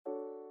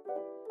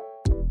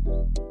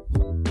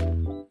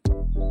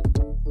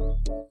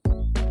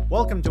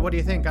welcome to What Do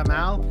You Think? I'm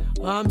Al.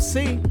 I'm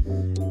C.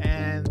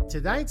 And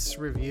tonight's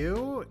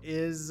review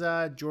is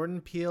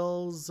Jordan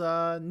Peele's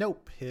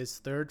Nope, his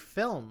third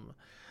film.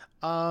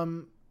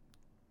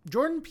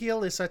 Jordan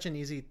Peele is such an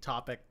easy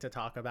topic to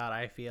talk about,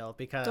 I feel,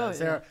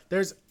 because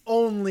there's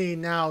only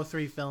now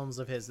 3 films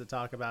of his to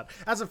talk about.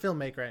 As a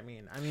filmmaker, I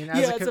mean,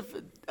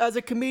 as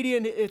a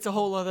comedian, it's a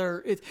whole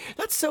other.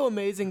 That's so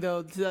amazing,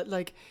 though, that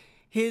like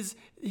his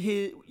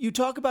you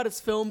talk about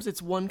his films,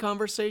 it's one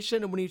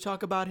conversation, and when you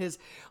talk about his,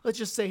 let's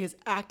just say his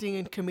acting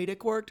and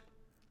comedic work,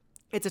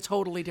 it's a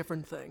totally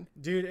different thing.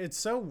 Dude, it's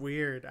so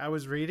weird. I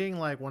was reading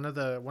like one of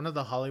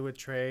the Hollywood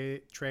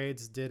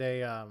trades did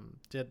a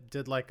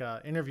did like a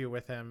interview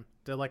with him,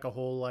 did like a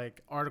whole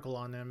like article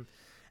on him,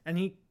 and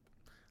he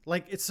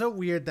like it's so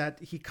weird that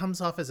he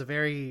comes off as a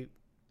very,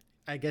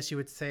 I guess you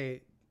would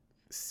say,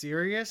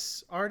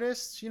 serious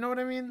artist. You know what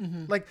I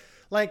mean?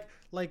 Mm-hmm.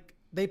 Like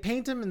they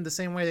paint him in the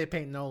same way they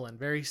paint Nolan,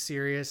 very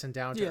serious and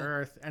down to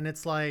earth. And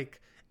it's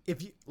like,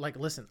 if you like,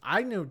 listen,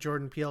 I knew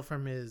Jordan Peele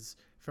from his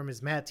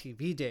Mad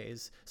TV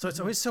days, so it's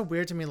always so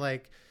weird to me,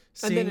 like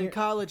seeing, and then in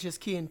college his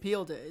Key and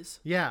Peele days,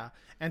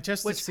 and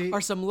just which to see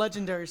are some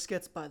legendary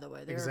skits, by the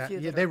way.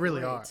 Exactly, they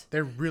really are.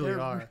 They really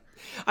are.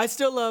 I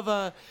still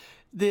love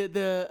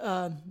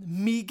the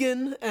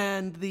Megan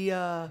and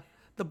the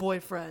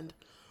boyfriend,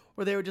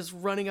 where they were just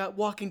running out,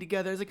 walking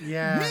together. It's like,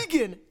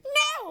 Megan,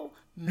 no,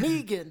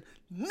 Megan,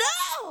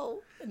 no.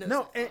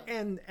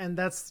 And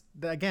that's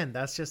again,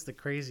 that's just the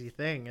crazy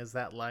thing, is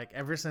that like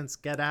ever since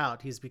Get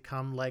Out, he's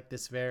become like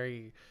this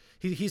very,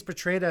 he's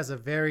portrayed as a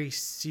very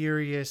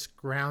serious,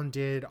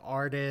 grounded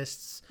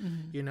artist.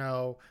 Mm-hmm. You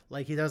know,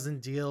 like he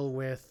doesn't deal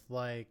with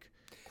like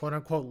quote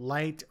unquote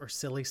light or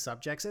silly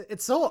subjects.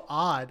 It's so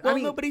odd. Well,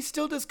 no, but he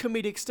still does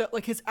comedic stuff.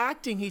 Like his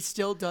acting, he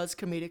still does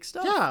comedic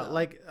stuff. Yeah, though.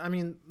 like I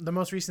mean, the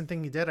most recent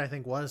thing he did, I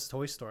think, was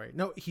Toy Story.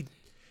 No,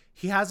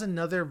 he has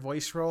another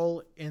voice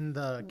role in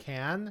the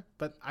can,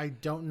 but I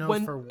don't know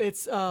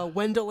it's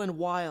Wendell and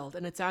Wild,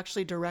 and it's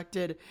actually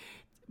directed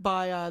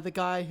by the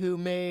guy who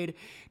made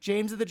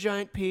James of the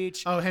Giant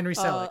Peach. Oh, Henry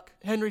Selick.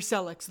 Henry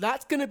Selick. So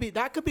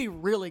that could be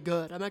really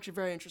good. I'm actually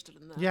very interested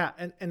in that. Yeah,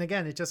 and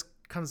again, it just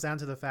comes down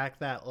to the fact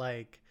that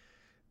like,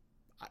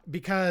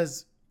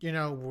 because you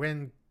know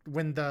when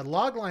the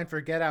log line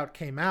for Get Out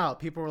came out,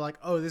 people were like,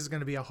 oh, this is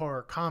going to be a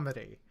horror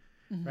comedy,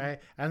 mm-hmm. right?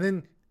 And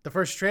then the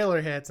first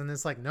trailer hits and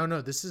it's like, no,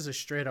 this is a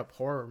straight up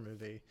horror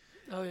movie.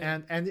 Oh, yeah.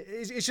 And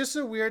it's just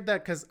so weird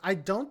that, because I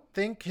don't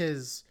think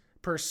his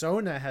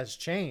persona has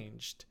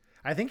changed.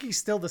 I think he's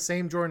still the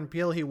same Jordan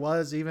Peele he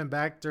was even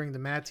back during the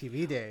Mad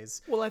TV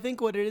days. Well, I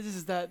think what it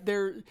is that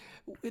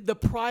the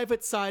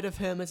private side of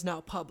him is now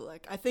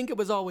public. I think it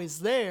was always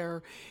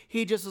there.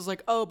 He just was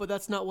like, oh, but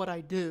that's not what I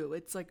do.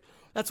 It's like,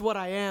 that's what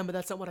I am, but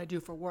that's not what I do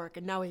for work.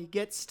 And now he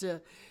gets to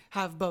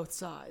have both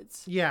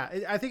sides. Yeah,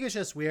 I think it's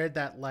just weird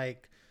that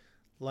like,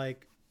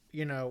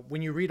 you know,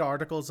 when you read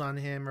articles on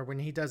him or when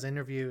he does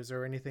interviews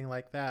or anything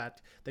like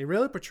that, they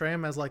really portray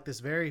him as like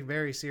this very,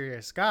 very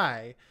serious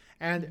guy.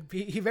 And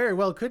he very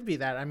well could be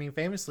that. I mean,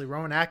 famously,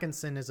 Rowan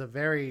Atkinson is a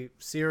very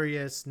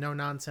serious,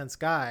 no-nonsense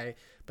guy,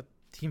 but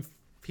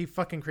he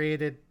fucking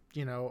created,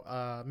 you know,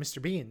 Mr.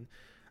 Bean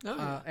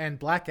and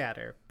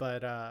Blackadder.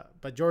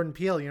 But Jordan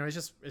Peele, you know,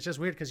 it's just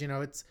weird because, you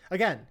know, it's,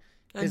 again...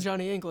 And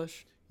Johnny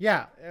English.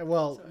 Yeah,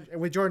 well,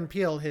 with Jordan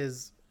Peele,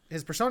 his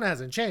persona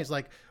hasn't changed.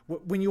 Like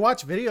when you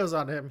watch videos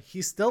on him,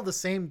 he's still the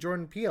same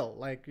Jordan Peele.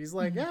 Like he's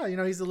like, yeah, you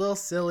know, he's a little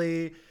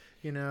silly,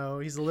 you know,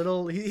 he's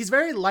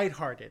very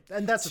lighthearted.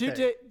 And that's the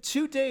thing.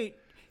 To date,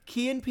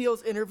 Key and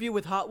Peele's interview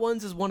with Hot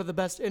Ones is one of the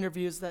best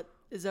interviews that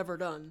is ever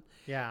done.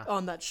 Yeah.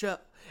 On that show.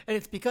 And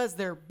it's because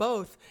they're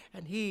both,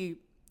 and he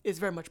is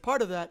very much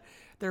part of that,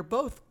 they're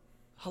both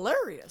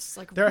hilarious.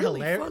 Like they're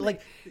really hilarious. Funny.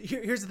 Like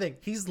here's the thing.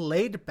 He's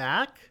laid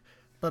back,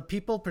 but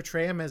people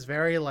portray him as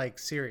very like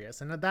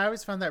serious, and I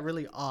always found that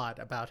really odd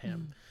about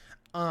him.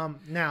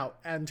 Now,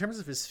 in terms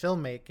of his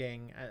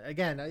filmmaking,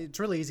 again, it's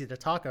really easy to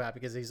talk about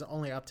because he's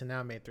only up to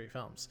now made 3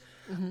 films.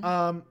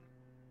 Mm-hmm.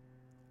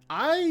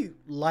 I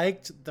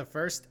liked the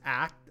first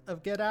act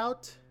of Get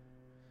Out,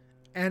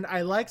 and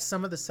I liked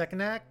some of the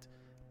second act,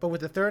 but with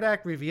the third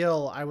act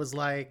reveal, I was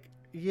like,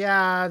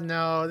 yeah,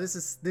 no,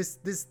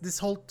 this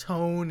whole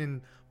tone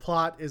and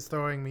plot is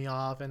throwing me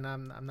off, and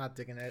I'm not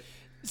digging it.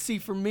 See,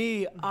 for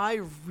me,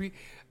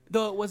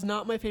 though it was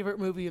not my favorite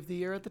movie of the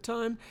year at the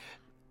time,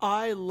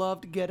 I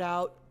loved Get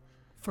Out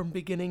from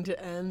beginning to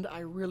end. I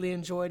really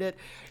enjoyed it.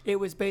 It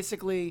was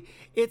basically,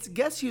 it's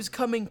Guess Who's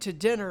Coming to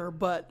Dinner,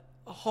 but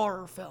a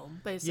horror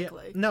film,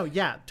 basically. Yeah, no,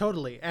 yeah,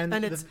 totally. And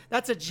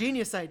that's a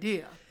genius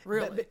idea,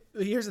 really.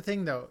 But here's the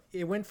thing, though.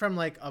 It went from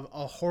like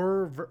a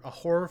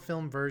horror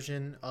film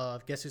version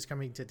of Guess Who's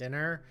Coming to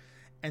Dinner,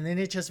 and then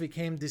it just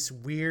became this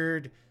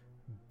weird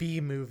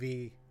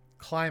B-movie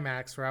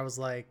climax where I was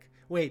like,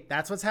 wait,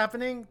 that's what's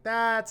happening?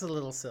 That's a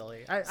little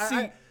silly. I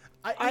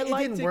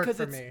liked it because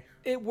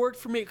it worked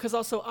for me because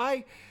also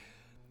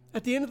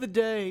at the end of the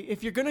day,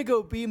 if you're gonna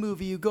go B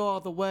movie, you go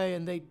all the way,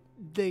 and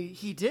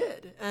he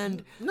did.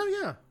 And no,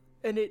 yeah.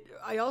 And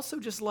I also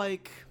just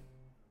like,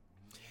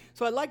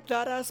 so I liked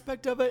that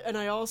aspect of it, and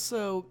I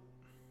also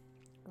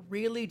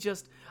really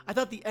just, I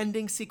thought the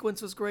ending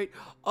sequence was great.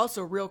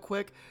 Also, real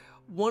quick,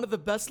 one of the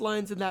best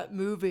lines in that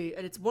movie,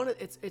 and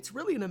it's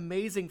really an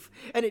amazing,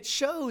 and it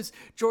shows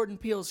Jordan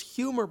Peele's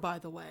humor, by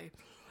the way,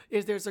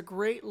 is there's a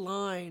great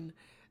line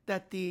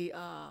that the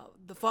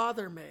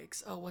father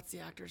makes. Oh, what's the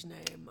actor's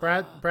name?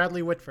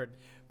 Bradley Whitford.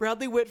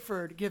 Bradley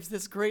Whitford gives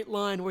this great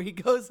line where he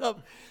goes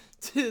up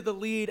to the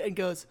lead and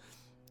goes,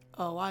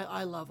 "Oh,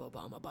 I love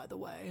Obama, by the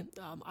way.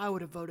 I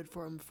would have voted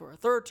for him for a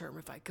third term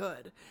if I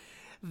could."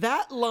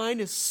 That line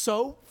is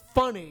so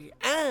funny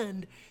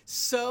and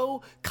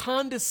so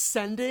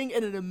condescending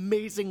in an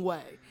amazing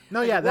way. No,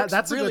 Like, yeah, it works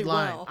that's a really good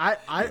line.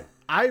 well.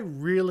 I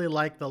really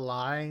like the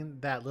line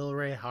that Lil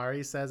Ray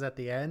Hari says at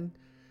the end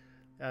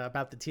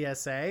about the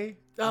TSA.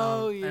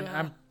 Oh, And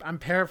yeah. I'm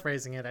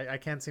paraphrasing it. I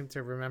can't seem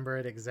to remember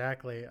it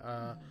exactly.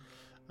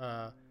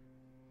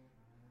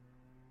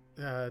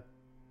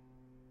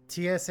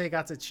 TSA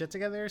got its shit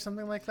together or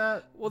something like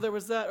that. Well, there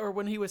was that, or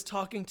when he was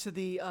talking to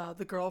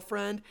the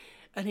girlfriend,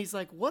 and he's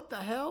like, "What the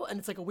hell?" And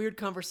it's like a weird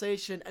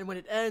conversation. And when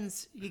it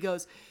ends, he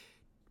goes,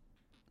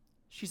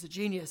 "She's a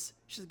genius.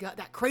 She's got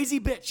that crazy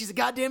bitch. She's a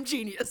goddamn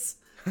genius."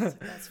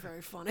 That's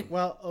very funny.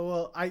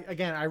 Well,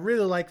 I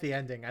really like the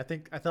ending. I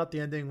thought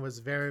the ending was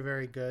very,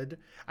 very good.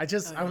 I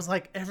was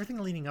like, everything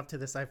leading up to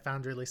this I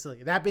found really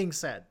silly. That being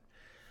said,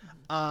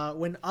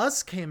 when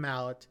Us came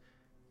out,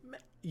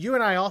 you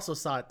and I also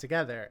saw it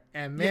together,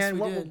 and man,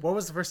 Yes, what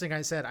was the first thing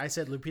I said? I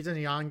said Lupita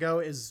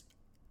Nyong'o is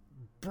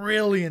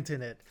brilliant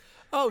in it.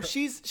 Oh,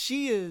 she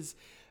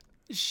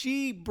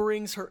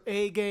brings her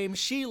A game.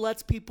 She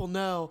lets people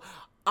know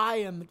I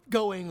am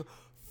going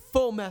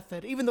full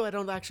method, even though I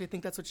don't actually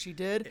think that's what she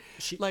did.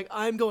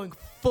 I'm going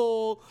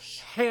full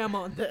ham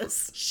on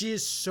this. She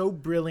is so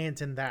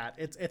brilliant in that.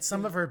 It's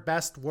some of her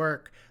best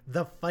work.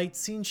 The fight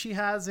scene she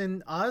has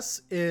in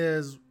Us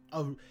is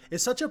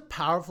such a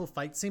powerful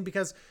fight scene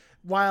because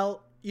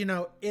while,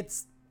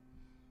 it's,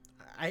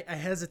 I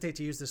hesitate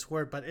to use this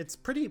word, but it's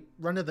pretty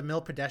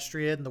run-of-the-mill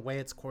pedestrian the way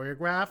it's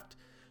choreographed.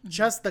 Mm-hmm.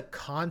 Just the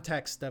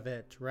context of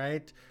it,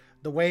 right?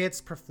 The way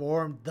it's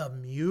performed, the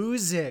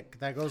music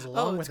that goes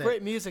along with it. Oh, it's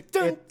great music.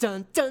 Dun,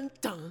 dun, dun,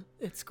 dun.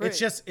 It's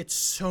great. It's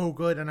so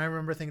good. And I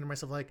remember thinking to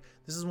myself, like,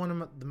 this is one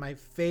of my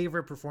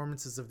favorite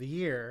performances of the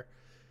year.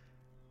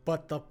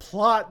 But the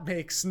plot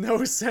makes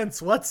no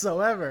sense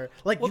whatsoever.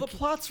 Like, the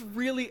plot's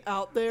really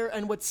out there.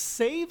 And what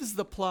saves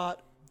the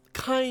plot,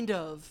 kind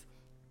of,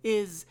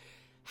 is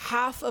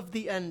half of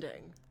the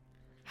ending.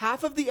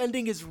 Half of the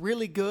ending is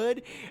really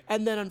good,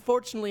 and then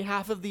unfortunately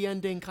half of the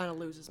ending kind of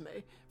loses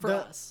me for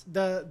Us.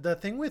 The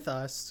thing with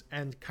Us,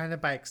 and kind of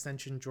by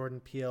extension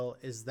Jordan Peele,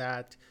 is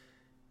that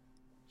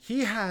he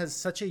has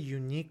such a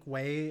unique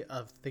way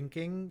of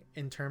thinking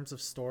in terms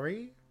of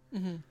story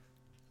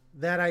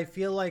that I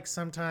feel like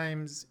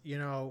sometimes,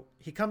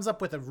 he comes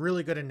up with a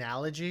really good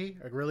analogy,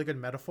 a really good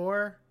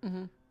metaphor,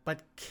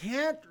 but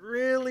can't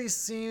really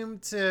seem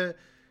to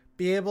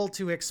be able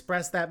to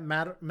express that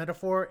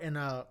metaphor in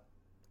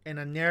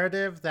a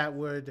narrative that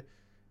would,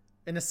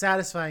 in a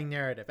satisfying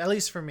narrative, at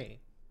least for me,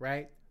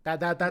 right?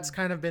 That's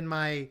kind of been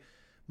my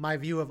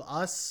view of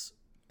Us,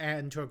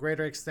 and to a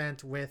greater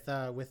extent with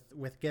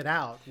Get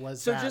Out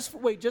was. So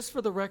just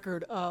for the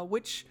record,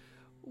 which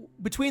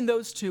between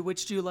those two,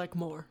 which do you like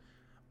more?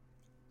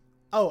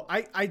 Oh,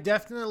 I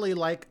definitely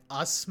like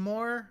Us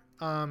more,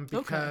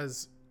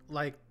 because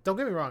don't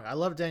get me wrong, I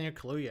love Daniel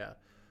Kaluuya,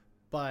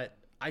 but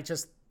I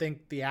just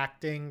think the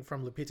acting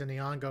from Lupita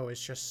Nyong'o is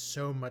just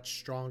so much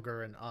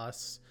stronger in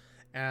Us,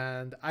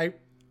 and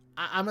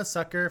I'm a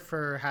sucker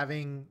for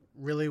having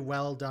really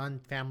well done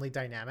family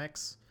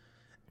dynamics,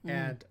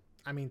 and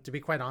I mean, to be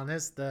quite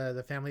honest,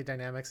 the family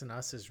dynamics in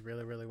Us is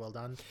really, really well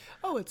done.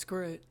 Oh, it's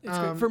great. It's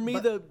great. For me,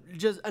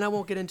 and I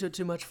won't get into it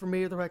too much. For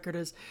me, the record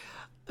is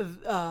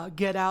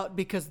Get Out,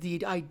 because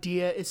the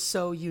idea is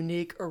so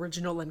unique,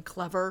 original, and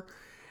clever,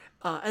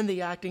 and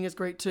the acting is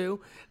great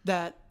too.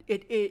 That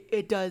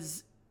it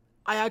does.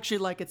 I actually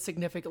like it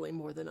significantly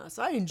more than Us.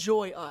 I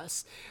enjoy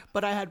Us,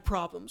 but I had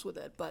problems with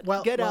it.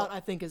 But Get Out,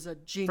 I think, is a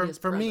genius.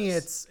 For me,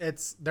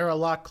 it's they're a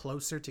lot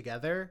closer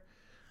together.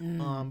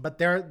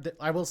 But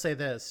I will say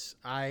this: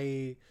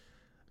 I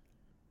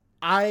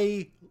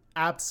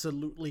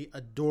absolutely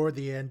adore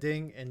the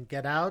ending in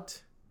Get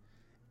Out,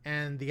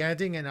 and the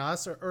ending in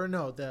Us,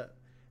 the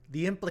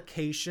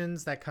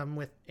implications that come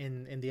with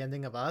in the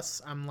ending of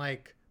Us. I'm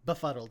like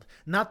befuddled.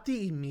 Not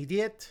the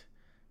immediate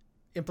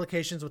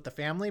implications with the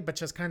family, but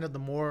just kind of the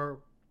more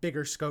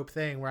bigger scope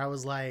thing where I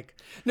was like,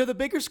 no, the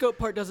bigger scope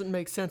part doesn't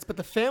make sense, but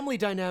the family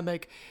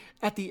dynamic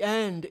at the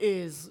end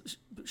is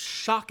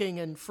shocking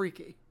and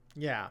freaky.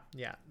 Yeah,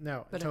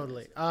 no, but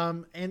totally.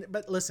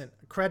 But listen,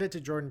 credit to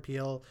Jordan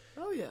Peele.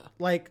 Oh yeah,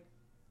 like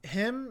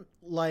him,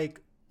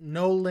 like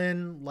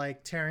Nolan,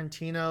 like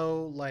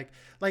Tarantino,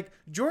 like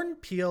Jordan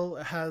Peele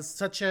has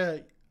such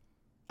a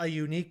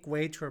unique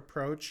way to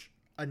approach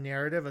a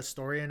narrative, a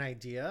story, an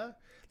idea.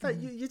 That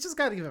you just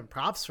gotta give him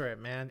props for it,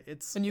 man.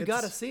 You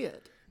gotta see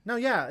it. No,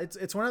 yeah,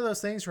 it's one of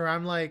those things where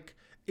I'm like,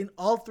 in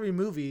all three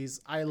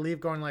movies, I leave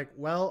going like,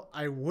 well,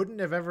 I wouldn't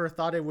have ever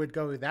thought it would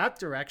go that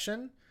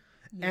direction.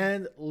 Yeah.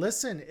 And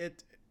listen,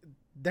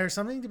 there's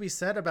something to be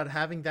said about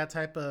having that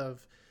type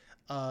of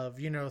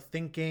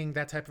thinking,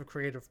 that type of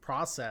creative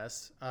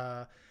process.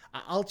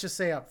 I'll just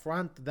say up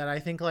front that I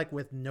think like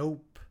with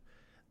Nope,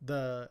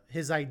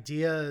 his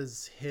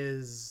ideas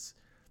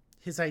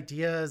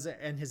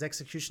and his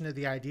execution of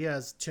the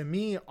ideas to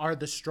me are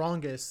the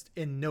strongest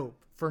in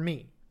Nope for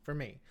me.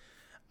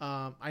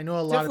 I know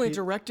a lot definitely of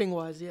people, directing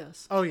wise,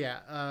 yes. oh yeah,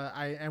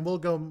 and we'll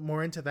go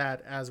more into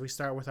that as we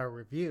start with our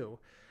review.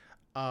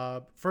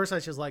 First, I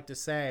just like to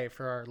say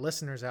for our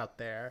listeners out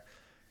there,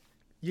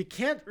 you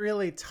can't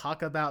really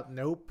talk about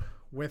Nope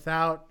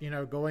without,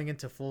 going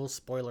into full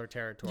spoiler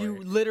territory.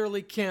 You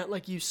literally can't.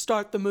 Like, you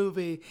start the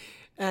movie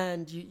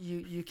and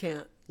you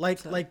can't.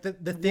 Like the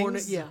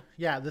things,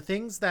 the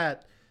things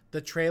that the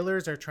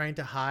trailers are trying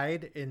to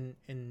hide in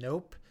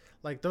Nope,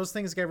 like those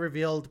things get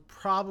revealed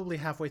probably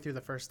halfway through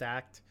the first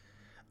act.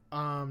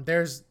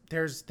 There's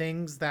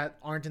things that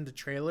aren't in the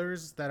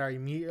trailers that are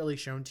immediately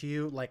shown to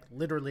you, like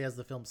literally as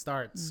the film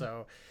starts.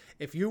 So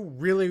if you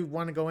really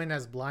want to go in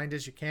as blind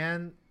as you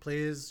can,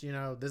 please,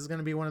 this is going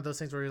to be one of those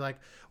things where you're like,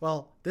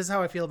 well, this is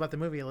how I feel about the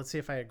movie. Let's see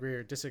if I agree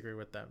or disagree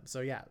with them. So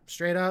yeah,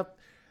 straight up,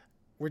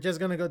 we're just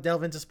going to go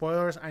delve into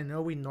spoilers. I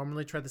know we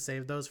normally try to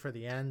save those for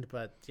the end,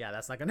 but yeah,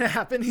 that's not going to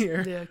happen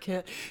here. Yeah,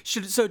 can't.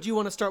 So do you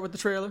want to start with the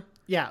trailer?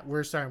 Yeah,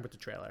 we're starting with the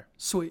trailer.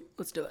 Sweet.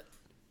 Let's do it.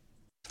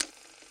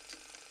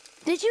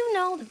 Did you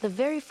know that the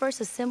very first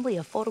assembly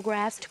of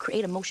photographs to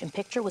create a motion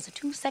picture was a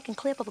 2-second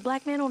clip of a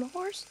black man on a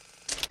horse?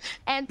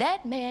 And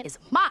that man is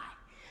my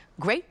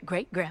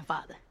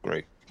great-great-grandfather.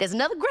 Great. There's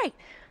another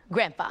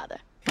great-grandfather.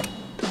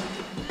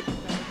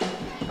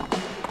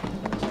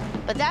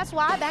 But that's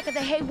why back at the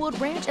Haywood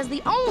Ranch, as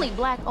the only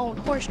black-owned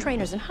horse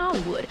trainers in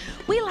Hollywood,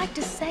 we like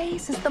to say,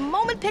 since the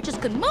moment pictures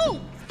could move,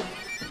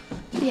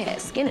 we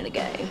had skin in the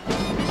game.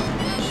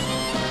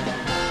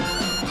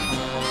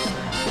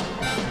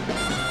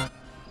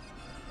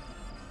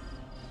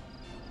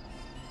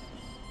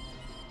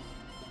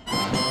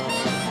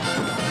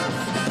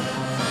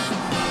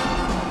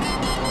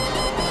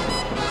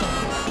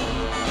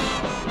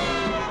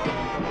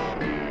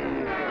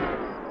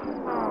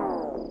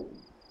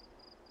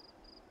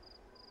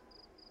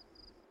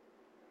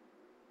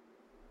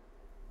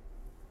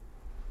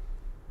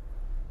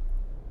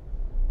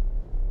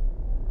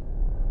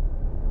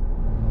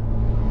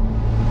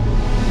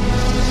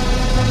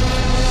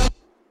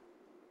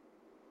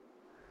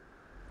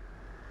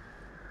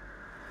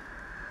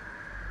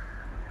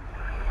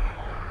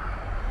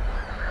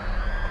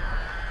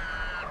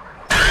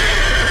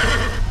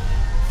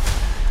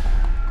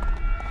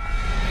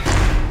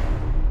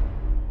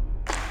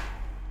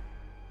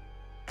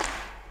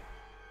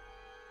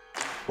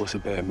 What's a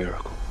bad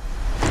miracle?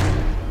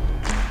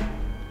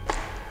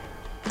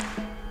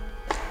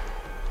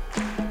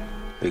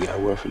 They got a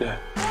word for that.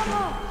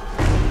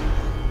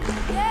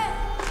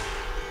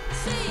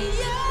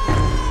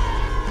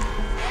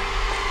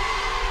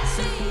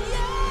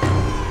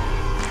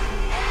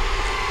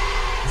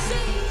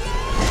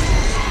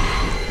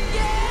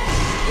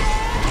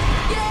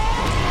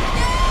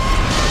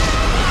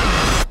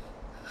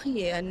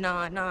 Yeah,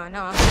 nah.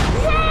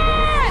 Run!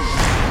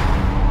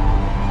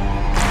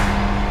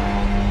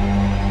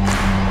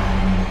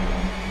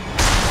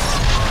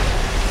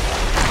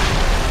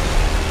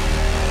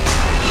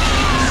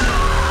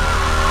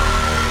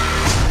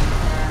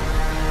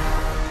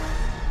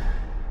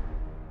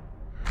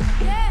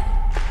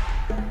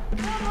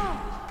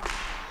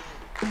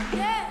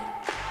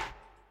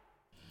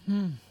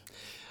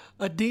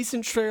 A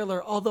decent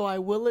trailer, although I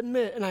will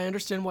admit, and I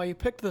understand why you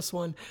picked this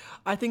one,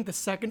 I think the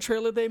second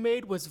trailer they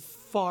made was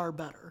far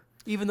better,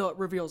 even though it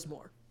reveals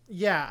more.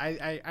 Yeah,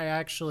 I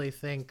actually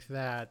think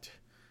that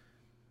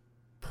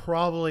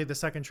probably the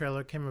second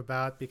trailer came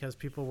about because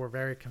people were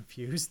very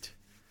confused.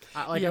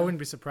 I wouldn't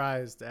be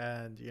surprised,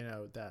 and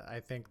that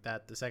I think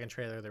that the second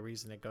trailer, the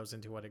reason it goes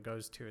into what it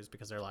goes to is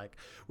because they're like,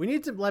 we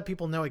need to let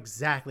people know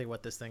exactly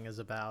what this thing is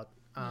about,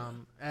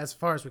 as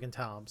far as we can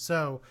tell them.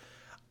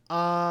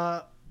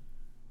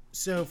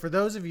 So for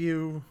those of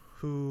you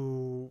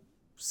who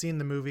seen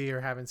the movie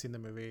or haven't seen the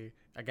movie,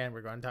 again,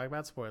 we're going to talk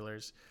about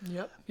spoilers.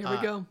 Yep, here we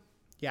go.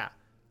 Yeah.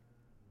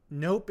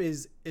 Nope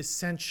is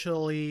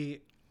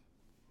essentially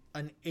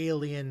an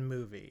alien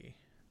movie.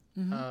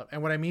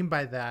 And what I mean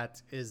by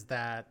that is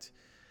that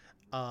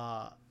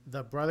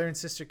the brother and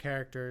sister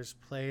characters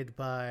played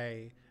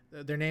by,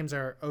 their names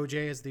are OJ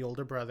is the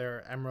older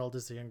brother, Emerald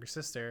is the younger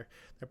sister.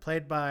 They're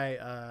played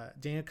by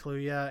Dana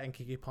Kaluuya and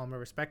Keke Palmer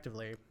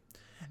respectively.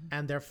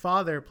 And their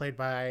father, played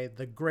by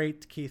the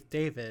great Keith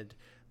David,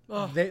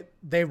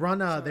 they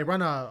run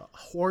a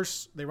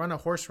horse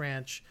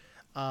ranch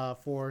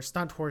for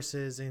stunt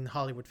horses in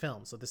Hollywood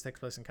films. So this takes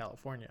place in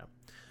California.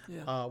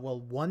 Yeah. Well,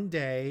 one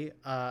day,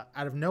 out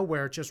of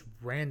nowhere, just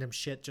random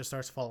shit just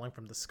starts falling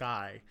from the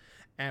sky,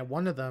 and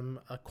one of them,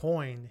 a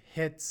coin,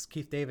 hits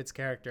Keith David's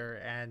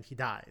character, and he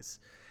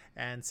dies.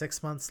 And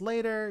 6 months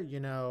later,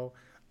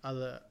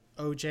 the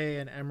OJ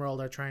and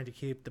Emerald are trying to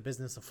keep the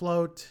business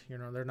afloat.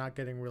 They're not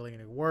getting really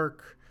any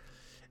work.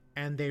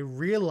 And they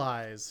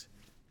realize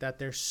that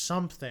there's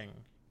something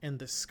in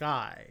the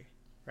sky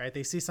right?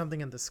 They see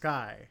something in the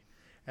sky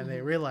and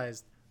they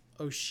realize,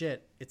 oh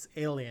shit, it's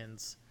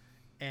aliens.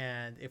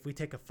 And if we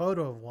take a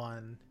photo of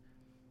one,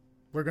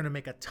 we're going to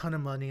make a ton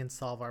of money and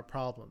solve our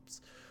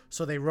problems.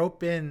 So they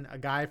rope in a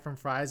guy from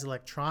Fry's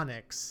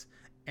Electronics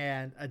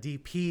and a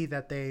DP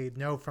that they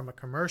know from a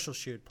commercial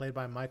shoot played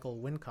by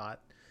Michael Wincott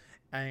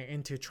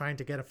into trying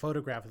to get a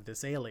photograph of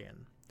this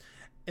alien.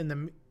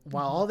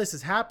 While all this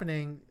is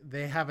happening,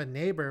 they have a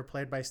neighbor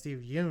played by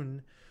Steve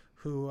Yeun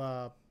who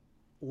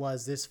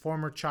was this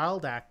former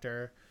child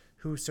actor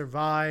who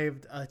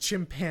survived a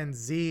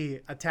chimpanzee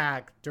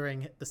attack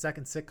during the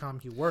second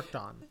sitcom he worked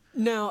on.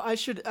 Now, I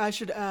should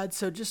add,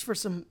 so just for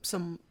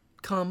some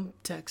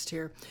context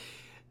here,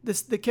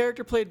 the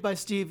character played by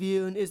Steve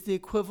Yeun is the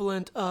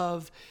equivalent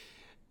of,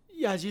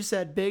 as you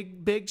said,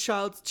 big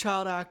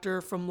child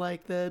actor from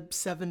like the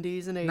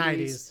 70s and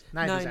 80s. 90s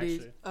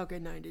actually. Okay,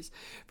 90s.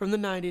 From the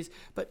 90s,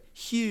 but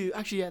huge.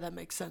 Actually, yeah, that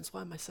makes sense.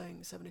 Why am I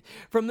saying 70s?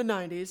 From the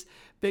 90s,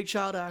 big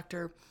child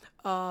actor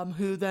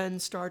who then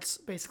starts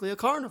basically a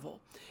carnival,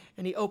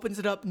 and he opens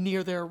it up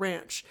near their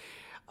ranch.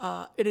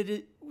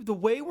 The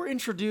way we're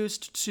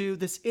introduced to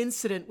this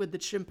incident with the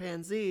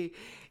chimpanzee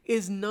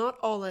is not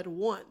all at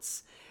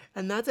once.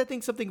 And that's, I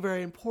think, something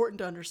very important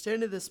to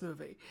understand in this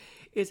movie,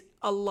 is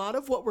a lot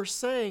of what we're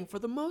saying, for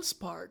the most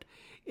part,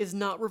 is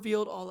not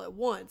revealed all at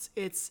once.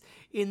 It's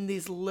in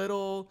these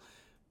little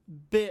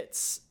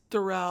bits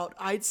throughout,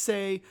 I'd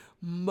say,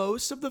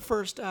 most of the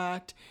first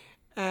act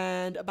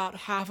and about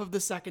half of the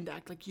second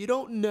act. Like, you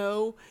don't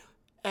know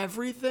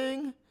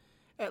everything,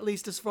 at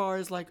least as far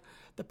as, like,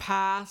 the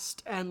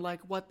past and,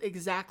 like, what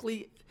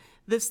exactly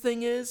this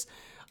thing is,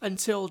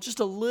 until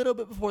just a little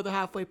bit before the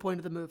halfway point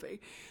of the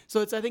movie.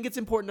 So I think it's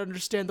important to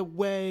understand the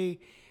way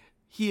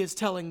he is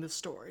telling this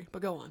story.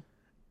 But go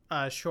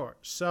on. Sure.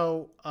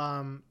 So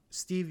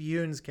Steve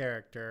Yeun's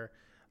character,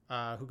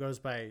 who goes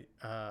by,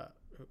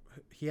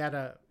 he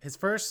had his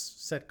first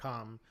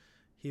sitcom,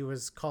 he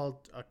was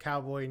called a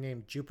cowboy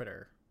named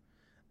Jupiter,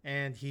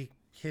 and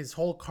his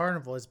whole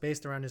carnival is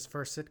based around his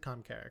first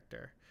sitcom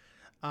character.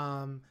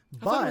 I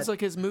thought it was like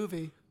his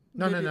movie.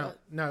 No.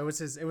 It was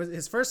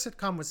his first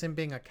sitcom was him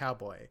being a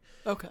cowboy.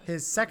 Okay.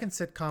 His second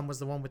sitcom was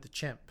the one with the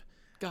chimp.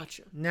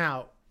 Gotcha.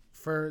 Now,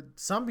 for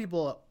some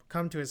people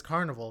come to his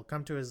carnival,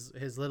 come to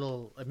his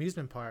little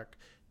amusement park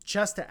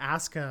just to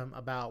ask him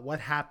about what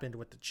happened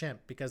with the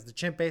chimp, because the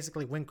chimp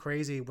basically went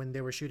crazy when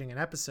they were shooting an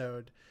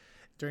episode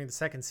during the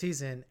second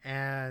season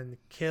and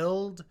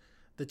killed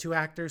the two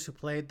actors who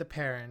played the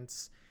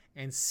parents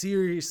and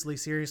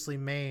seriously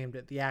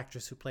maimed the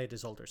actress who played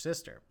his older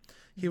sister.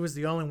 He was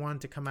the only one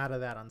to come out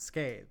of that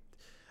unscathed.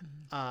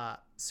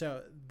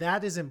 So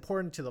that is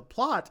important to the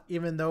plot,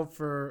 even though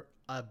for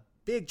a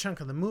big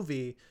chunk of the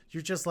movie,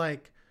 you're just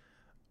like,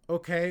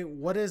 okay,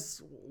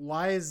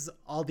 why is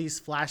all these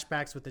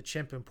flashbacks with the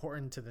chimp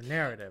important to the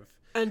narrative?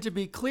 And to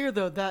be clear,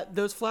 though, that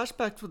those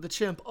flashbacks with the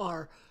chimp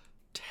are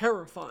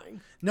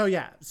terrifying. No,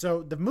 yeah.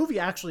 So the movie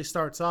actually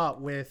starts off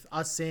with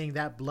us seeing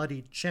that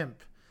bloody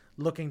chimp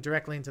looking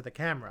directly into the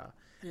camera.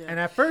 Yeah. And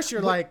at first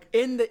you're like,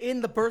 in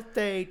the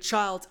birthday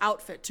child's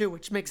outfit too,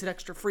 which makes it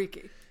extra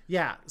freaky.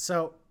 Yeah.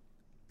 So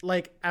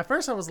like at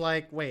first I was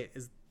like, wait,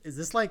 is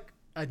this like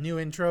a new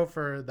intro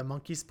for the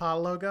Monkey's Paw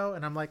logo?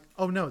 And I'm like,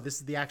 oh no, this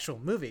is the actual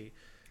movie.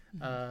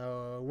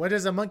 What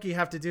does a monkey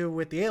have to do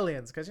with the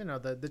aliens? Because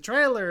the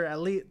trailer, at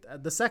least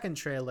the second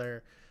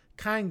trailer,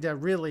 kind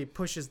of really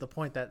pushes the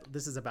point that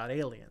this is about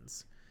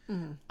aliens.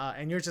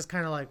 And you're just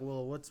kind of like,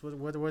 well,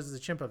 what was the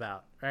chimp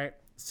about, right?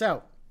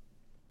 So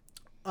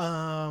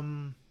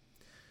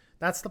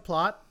that's the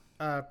plot,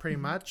 pretty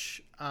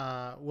much.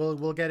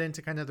 We'll get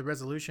into kind of the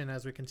resolution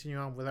as we continue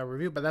on with our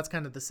review, but that's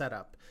kind of the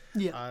setup.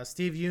 Yeah.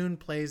 Steve Yeun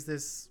plays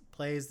this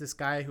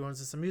guy who owns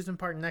this amusement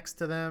park next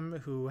to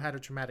them, who had a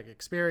traumatic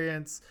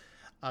experience.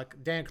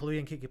 Dan Kaluuya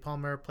and Keke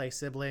Palmer play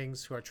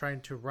siblings who are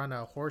trying to run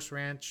a horse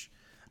ranch,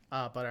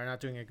 but are not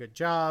doing a good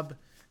job.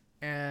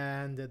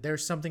 And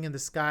there's something in the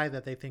sky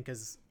that they think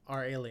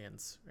are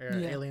aliens, or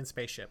alien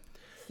spaceship.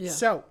 Yeah.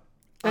 So.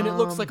 And it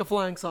looks like a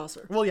flying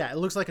saucer. Well, yeah, it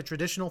looks like a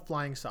traditional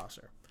flying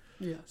saucer.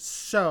 Yeah.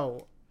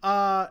 So,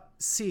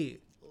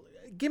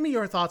 give me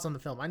your thoughts on the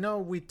film. I know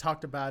we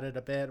talked about it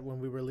a bit when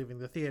we were leaving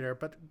the theater,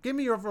 but give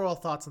me your overall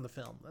thoughts on the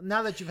film.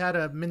 Now that you've had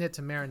a minute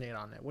to marinate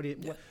on it,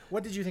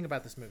 what did you think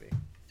about this movie?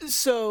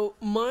 So,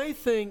 my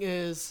thing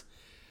is,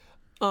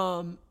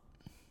 I'm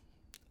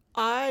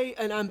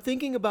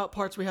thinking about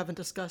parts we haven't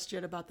discussed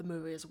yet about the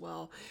movie as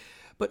well.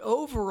 But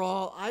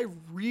overall, I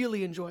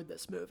really enjoyed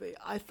this movie.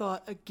 I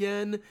thought,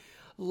 again,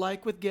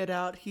 like with Get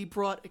Out, he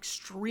brought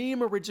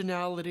extreme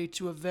originality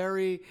to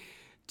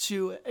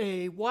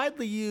a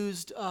widely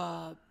used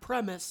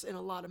premise in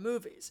a lot of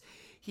movies.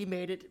 He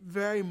made it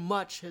very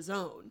much his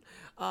own,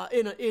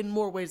 in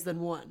more ways than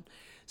one.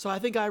 So I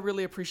think I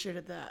really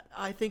appreciated that.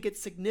 I think it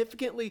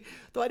significantly,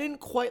 though I didn't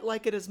quite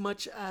like it as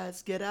much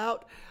as Get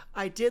Out,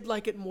 I did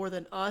like it more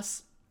than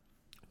Us,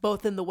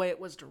 both in the way it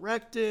was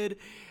directed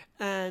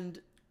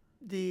and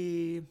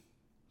the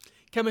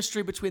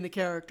chemistry between the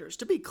characters.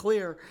 To be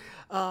clear,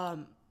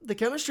 the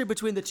chemistry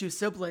between the two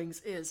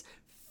siblings is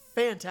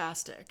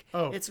fantastic.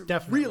 Oh, it's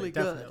definitely, really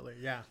good. definitely,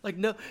 yeah. Like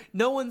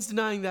no one's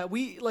denying that.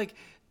 We like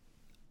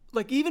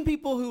even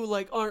people who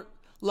like aren't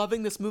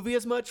loving this movie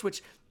as much,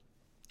 which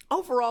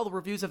overall the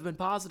reviews have been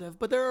positive,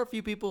 but there are a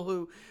few people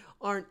who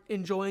aren't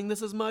enjoying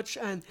this as much.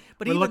 But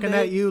We're even looking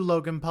at you,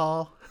 Logan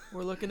Paul.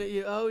 We're looking at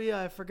you. Oh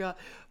yeah, I forgot.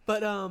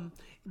 But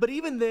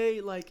even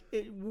they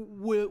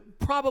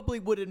probably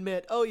would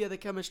admit, oh yeah, the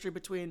chemistry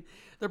between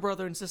their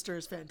brother and sister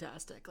is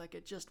fantastic. Like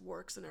it just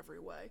works in every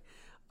way.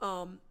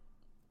 I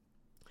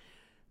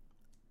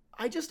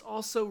just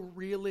also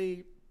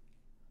really.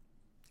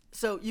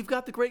 So you've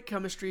got the great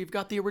chemistry, you've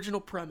got the original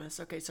premise.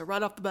 Okay, so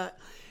right off the bat,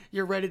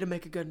 you're ready to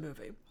make a good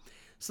movie.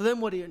 So then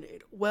what do you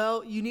need?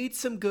 Well, you need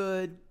some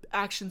good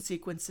action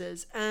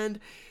sequences, and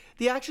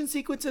the action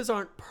sequences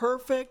aren't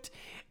perfect,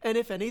 and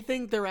if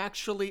anything, they're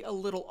actually a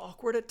little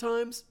awkward at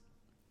times.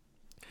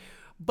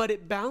 But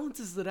it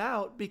balances it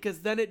out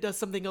because then it does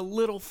something a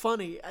little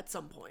funny at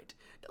some point.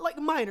 Like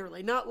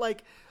minorly, not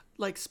like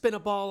spin a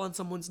ball on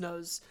someone's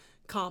nose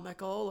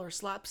comical or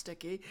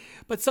slapsticky,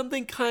 but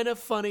something kind of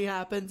funny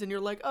happens and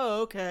you're like,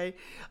 oh, okay,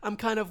 it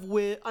kind of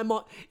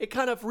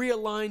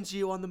realigns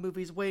you on the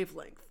movie's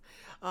wavelength.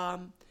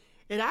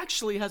 It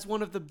actually has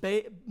one of the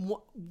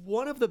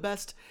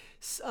best,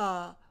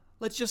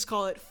 let's just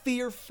call it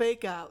fear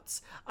fake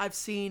outs I've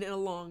seen in a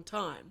long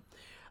time.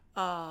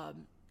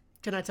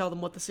 Can I tell them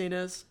what the scene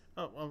is?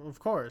 Oh, well, of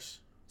course.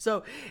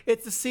 So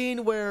it's the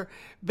scene where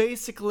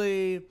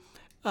basically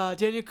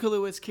Daniel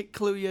Kaluuya's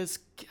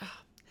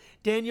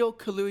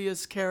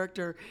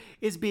character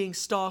is being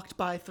stalked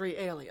by 3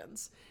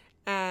 aliens.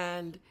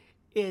 And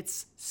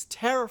it's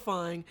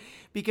terrifying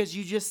because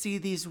you just see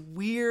these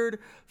weird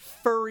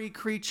furry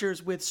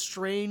creatures with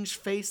strange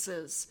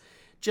faces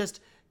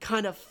just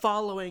kind of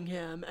following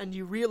him. And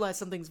you realize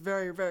something's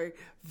very, very,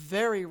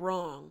 very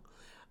wrong.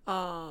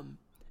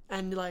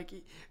 And like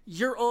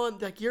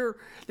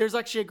there's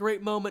actually a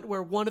great moment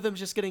where one of them's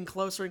just getting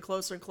closer and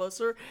closer and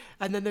closer,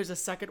 and then there's a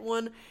second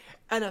one,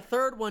 and a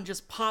third one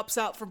just pops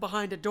out from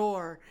behind a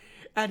door,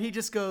 and he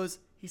just goes.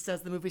 He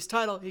says the movie's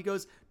title. He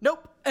goes,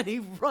 nope, and he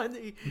runs.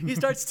 He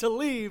starts to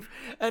leave,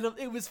 and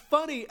it was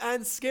funny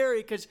and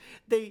scary because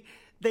they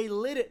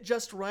lit it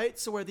just right,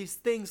 so where these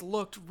things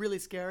looked really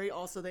scary.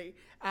 Also, they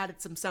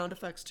added some sound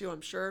effects too,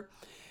 I'm sure.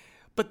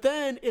 But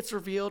then it's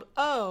revealed,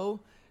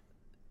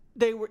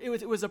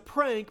 it was a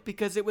prank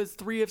because it was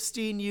 3 of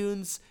Steen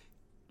Yoon's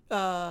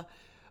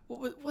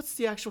what's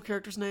the actual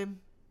character's name?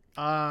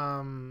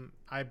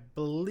 I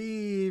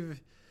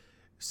believe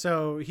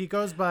so. He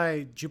goes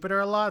by Jupiter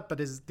a lot, but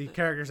the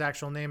character's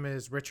actual name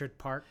is Richard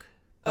Park.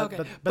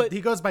 But he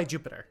goes by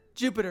Jupiter.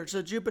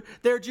 So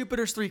they're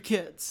Jupiter's 3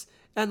 kids,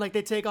 and like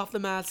they take off the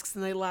masks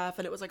and they laugh,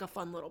 and it was like a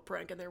fun little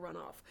prank, and they run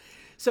off.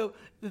 So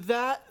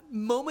that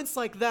moments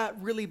like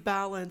that really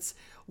balance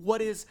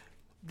what is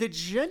the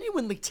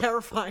genuinely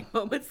terrifying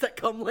moments that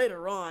come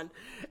later on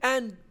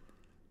and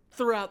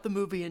throughout the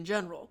movie in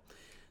general.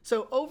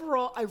 So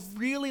overall, I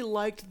really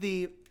liked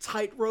the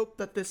tightrope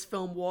that this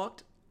film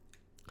walked.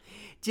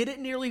 Did it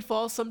nearly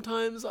fall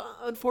sometimes?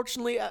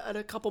 Unfortunately, at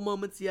a couple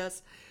moments,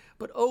 yes.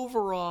 But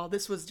overall,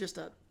 this was just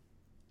a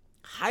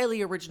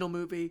highly original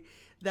movie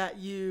that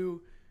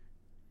you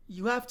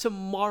have to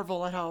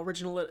marvel at how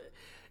original it is.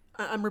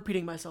 I'm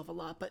repeating myself a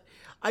lot, but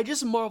I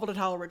just marveled at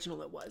how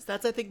original it was.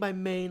 That's, I think, my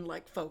main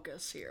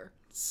focus here.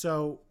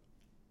 So,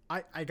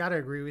 I gotta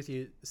agree with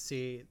you.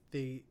 See,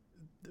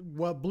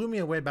 what blew me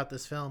away about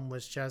this film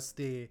was just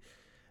the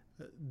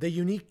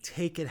unique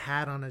take it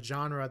had on a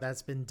genre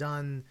that's been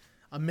done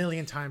a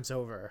million times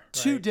over,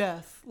 right? To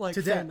death,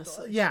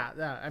 famously.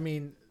 Yeah. I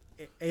mean,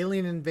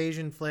 alien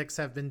invasion flicks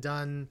have been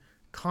done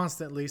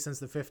constantly since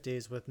the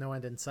 50s with no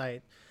end in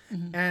sight,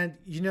 and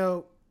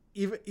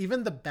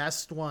even the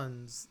best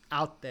ones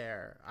out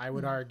there, I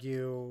would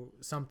argue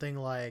something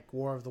like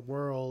War of the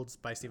Worlds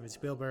by Steven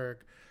Spielberg,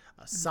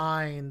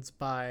 Signs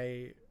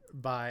by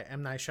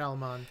M. Night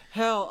Shyamalan.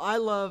 Hell, I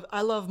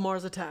love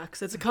Mars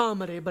Attacks. It's a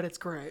comedy, but it's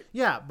great.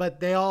 Yeah,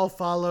 but they all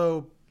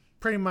follow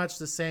pretty much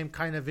the same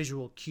kind of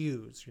visual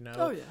cues,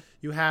 Oh, yeah.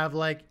 You have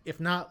if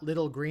not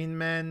little green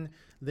men,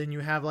 then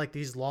you have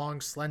these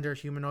long, slender,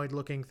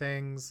 humanoid-looking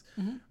things,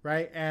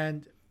 right?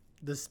 And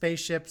the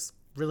spaceships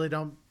really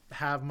don't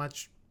have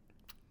much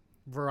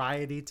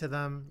variety to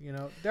them.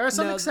 There are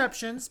some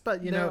exceptions,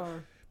 but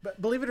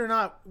but believe it or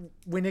not,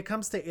 when it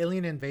comes to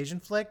alien invasion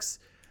flicks,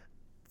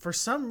 for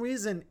some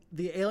reason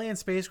the alien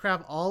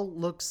spacecraft all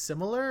look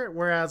similar,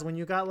 whereas when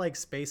you got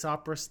space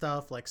opera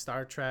stuff like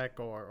Star Trek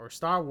or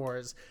Star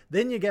Wars,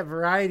 then you get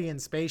variety in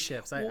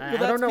spaceships. I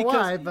don't know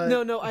why, but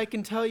no, I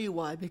can tell you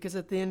why, because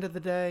at the end of the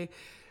day,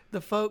 the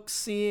folks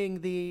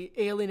seeing the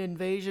alien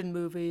invasion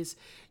movies,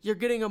 you're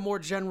getting a more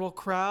general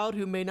crowd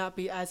who may not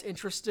be as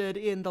interested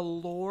in the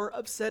lore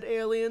of said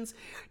aliens.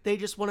 They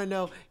just want to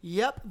know,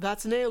 yep,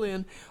 that's an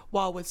alien.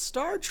 While with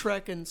Star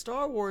Trek and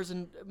Star Wars,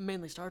 and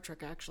mainly Star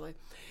Trek actually,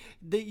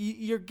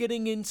 you're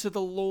getting into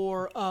the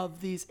lore of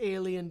these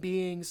alien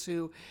beings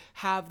who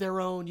have their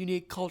own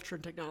unique culture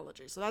and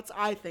technology. So that's,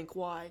 I think,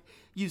 why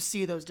you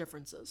see those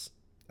differences.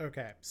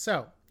 Okay,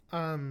 so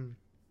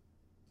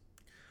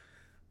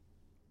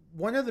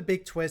one of the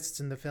big twists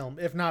in the film,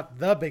 if not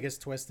the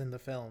biggest twist in the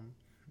film,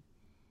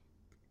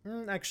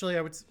 actually,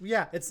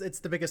 it's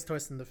the biggest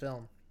twist in the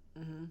film,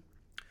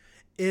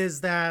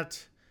 is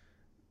that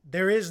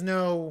there is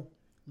no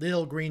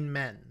little green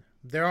men.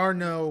 There are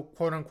no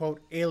quote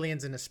unquote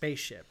aliens in a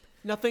spaceship.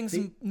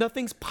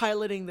 Nothing's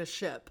piloting the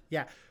ship.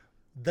 Yeah.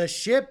 The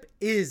ship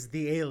is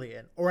the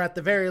alien, or at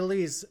the very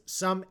least,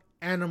 some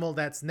animal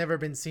that's never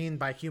been seen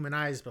by human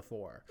eyes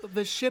before.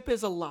 The ship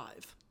is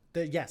alive.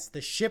 Yes, the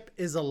ship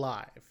is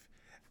alive.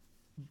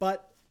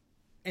 But,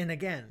 and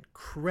again,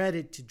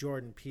 credit to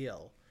Jordan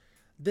Peele.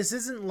 This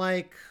isn't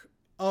like,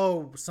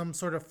 some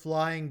sort of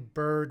flying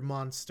bird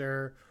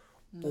monster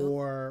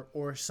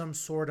or some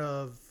sort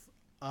of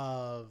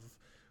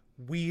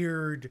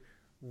weird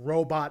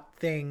robot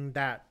thing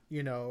that,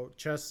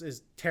 just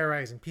is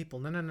terrorizing people.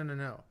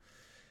 No.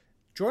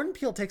 Jordan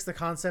Peele takes the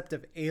concept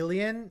of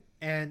alien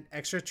and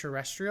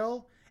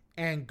extraterrestrial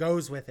and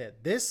goes with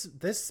it.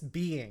 This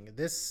being,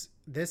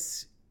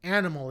 this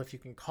animal, if you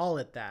can call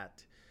it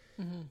that,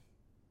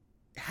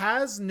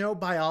 has no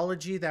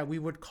biology that we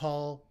would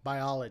call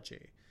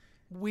biology.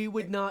 We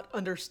would not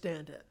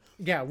understand it.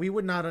 Yeah, we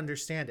would not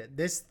understand it.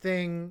 This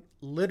thing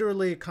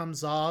literally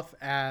comes off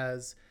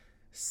as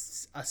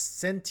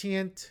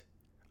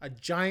a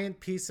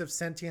giant piece of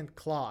sentient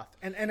cloth.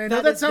 And I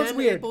know that sounds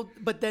weird.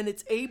 But then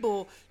it's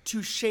able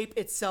to shape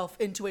itself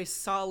into a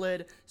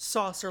solid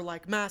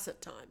saucer-like mass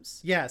at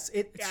times. Yes,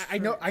 I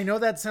know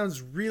that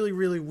sounds really,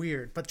 really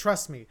weird, but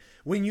trust me,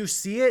 when you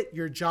see it,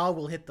 your jaw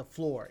will hit the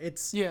floor.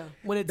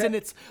 When it's in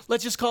its,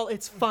 let's just call it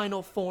its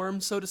final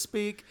form, so to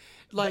speak.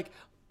 Like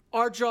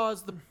our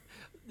jaws,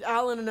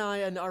 Alan and I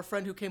and our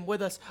friend who came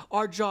with us,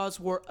 our jaws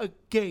were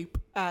agape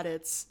at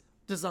its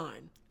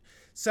design.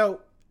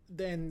 So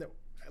then,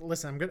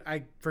 listen,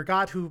 I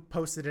forgot who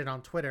posted it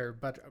on Twitter,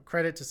 but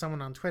credit to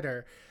someone on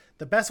Twitter.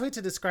 The best way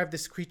to describe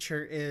this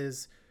creature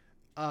is,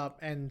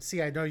 and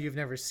see, I know you've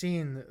never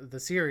seen the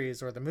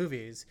series or the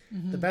movies.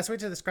 The best way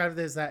to describe it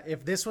is that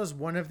if this was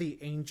one of the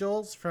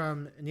angels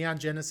from Neon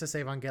Genesis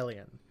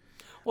Evangelion.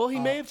 Well, he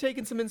may have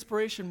taken some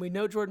inspiration. We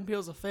know Jordan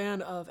Peele's a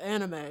fan of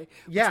anime, which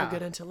we'll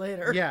get into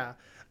later. Yeah.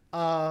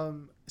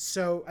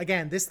 So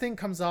again, this thing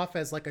comes off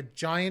as like a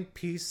giant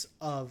piece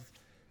of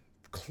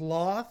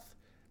cloth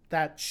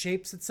that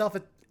shapes itself.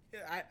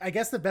 I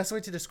guess the best way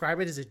to describe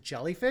it is a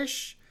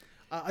jellyfish.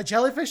 A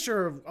jellyfish,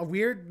 or a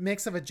weird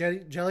mix of a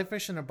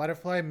jellyfish and a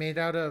butterfly made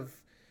out of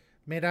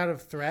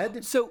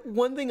thread. So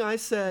one thing I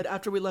said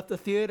after we left the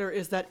theater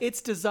is that its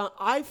design,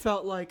 I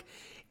felt like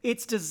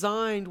its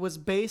design was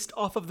based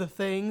off of the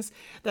things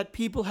that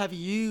people have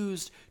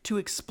used to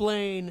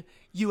explain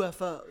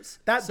UFOs.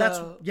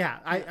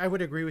 I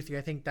would agree with you.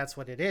 I think that's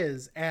what it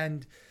is.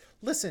 And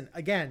listen,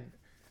 again,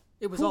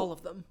 it was all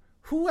of them.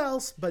 Who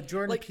else but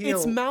Jordan Peele?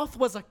 Its mouth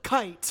was a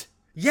kite.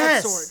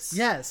 Yes, of sorts.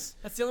 yes.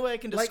 That's the only way I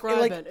can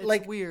describe it.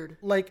 It's weird.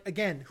 Like,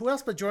 again, who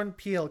else but Jordan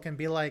Peele can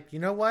be like, you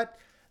know what?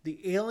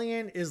 The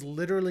alien is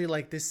literally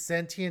like this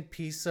sentient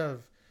piece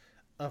of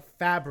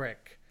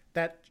fabric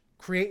that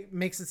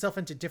makes itself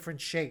into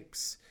different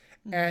shapes,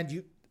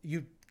 and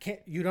you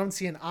don't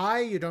see an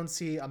eye, you don't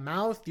see a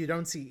mouth, you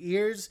don't see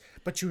ears,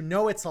 but you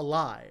know it's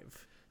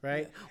alive.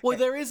 Right. Well,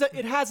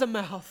 it has a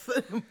mouth.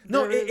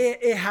 No,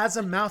 it has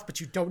a mouth,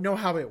 but you don't know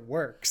how it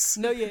works.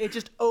 No, yeah, it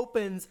just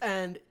opens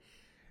and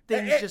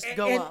things just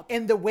go up.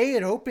 And the way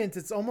it opens,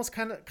 it's almost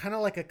kind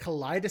of like a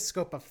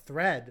kaleidoscope of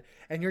thread,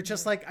 and you're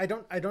just like, I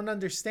don't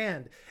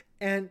understand.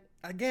 And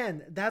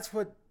again, that's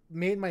what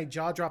made my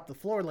jaw drop the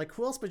floor. Like,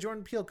 who else but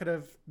Jordan Peele could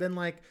have been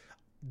like,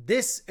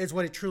 this is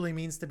what it truly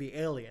means to be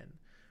alien.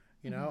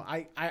 You know,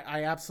 I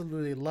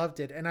absolutely loved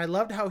it, and I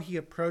loved how he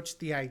approached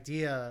the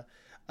idea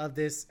of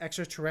this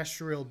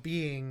extraterrestrial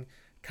being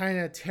kind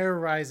of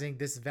terrorizing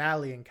this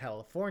valley in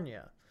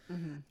California.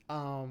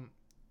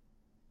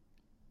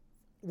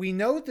 We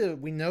know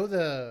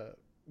the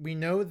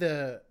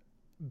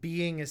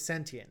being is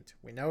sentient.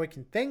 We know it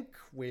can think.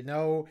 We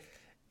know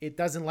it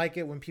doesn't like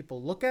it when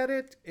people look at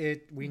it.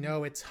 We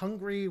know it's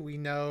hungry. We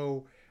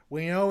know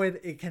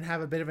it can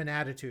have a bit of an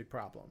attitude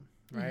problem,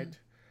 right?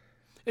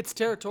 It's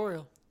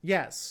territorial.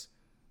 Yes.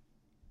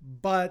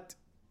 But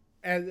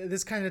and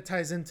this kind of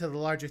ties into the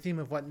larger theme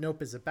of what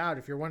Nope is about.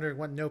 If you're wondering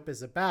what Nope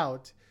is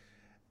about,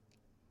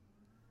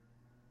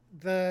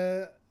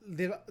 the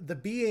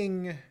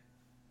being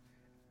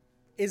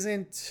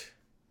isn't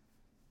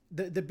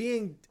the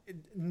being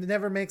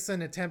never makes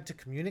an attempt to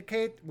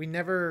communicate. We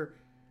never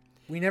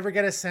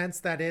get a sense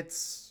that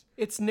it's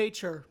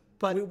nature,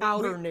 but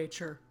outer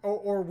nature,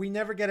 or we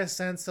never get a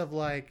sense of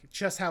like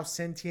just how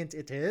sentient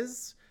it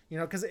is. You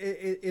know, because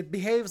it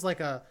behaves like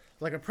a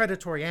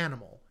predatory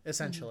animal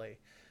essentially.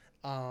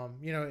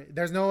 You know,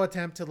 there's no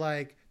attempt to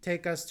like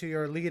take us to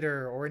your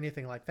leader or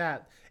anything like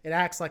that. It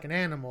acts like an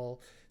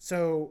animal.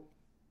 So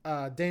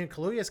Daniel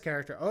Kaluuya's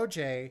character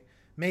OJ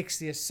makes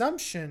the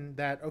assumption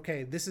that,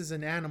 okay, this is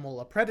an animal,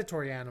 a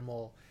predatory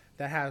animal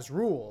that has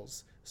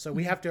rules. So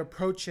we have to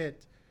approach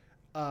it.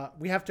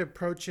 We have to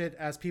approach it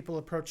as people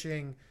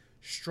approaching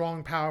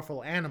strong,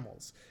 powerful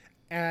animals.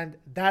 And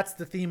that's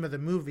the theme of the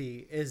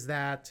movie, is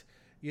that,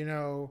 you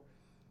know,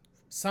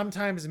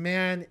 sometimes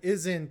man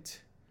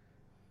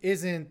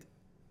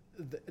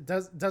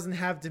doesn't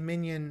have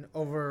dominion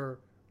over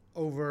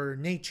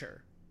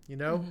nature, you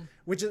know,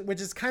 which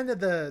is kind of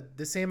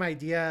the same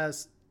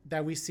ideas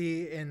that we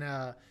see in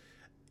the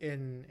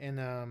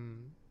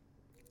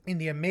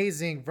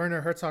amazing Werner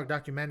Herzog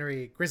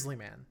documentary Grizzly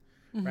Man,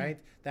 right?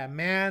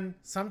 That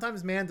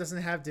sometimes man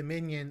doesn't have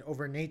dominion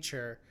over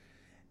nature,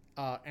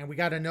 and we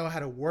got to know how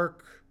to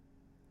work.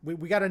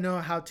 We got to know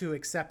how to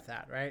accept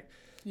that, right?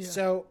 Yeah.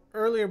 So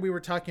earlier we were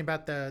talking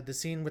about the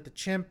scene with the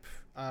chimp,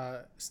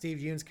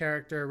 Steve Yeun's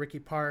character, Ricky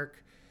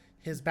Park,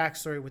 his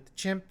backstory with the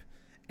chimp.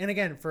 And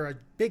again, for a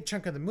big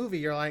chunk of the movie,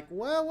 you're like,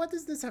 well, what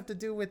does this have to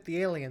do with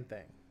the alien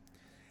thing?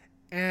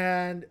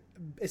 And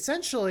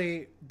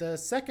essentially, the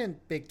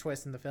second big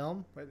twist in the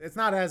film, it's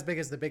not as big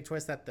as the big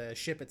twist that the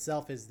ship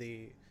itself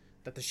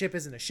that the ship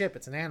isn't a ship,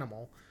 it's an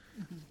animal.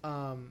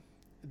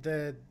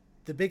 The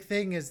big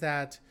thing is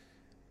that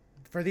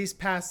for these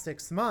past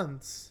 6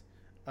 months,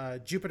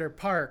 Jupiter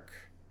Park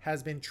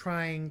has been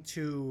trying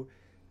to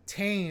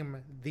tame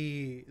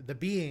the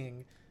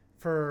being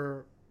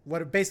for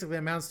what basically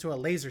amounts to a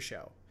laser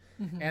show,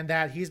 and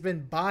that he's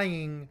been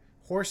buying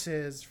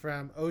horses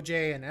from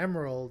OJ and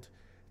Emerald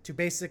to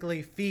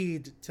basically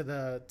feed to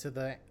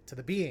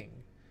the being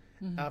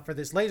for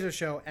this laser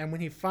show. And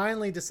when he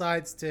finally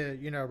decides to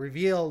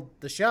reveal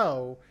the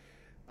show,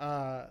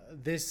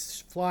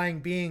 this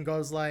flying being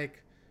goes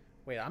like,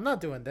 wait, I'm not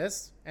doing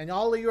this, and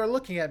all of you are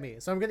looking at me,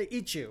 so I'm gonna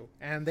eat you,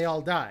 and they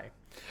all die.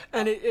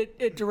 And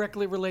it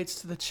directly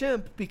relates to the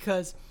chimp,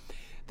 because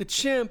the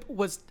chimp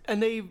was,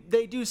 and they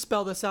do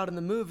spell this out in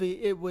the movie,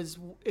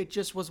 it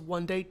just was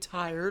one day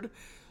tired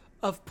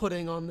of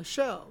putting on the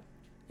show.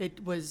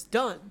 It was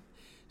done.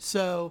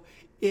 So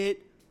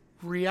it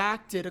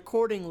reacted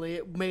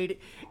accordingly.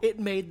 It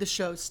made the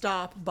show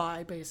stop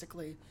by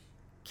basically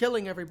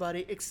killing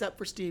everybody except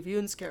for Steve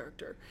Yeun's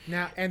character.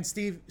 Now, and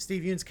Steve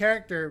Yeun's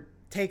character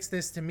takes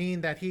this to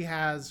mean that he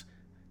has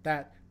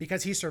that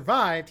because he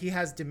survived, he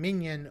has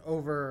dominion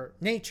over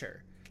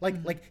nature.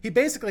 Like he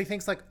basically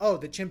thinks like, oh,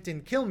 the chimp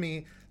didn't kill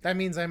me. That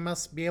means I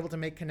must be able to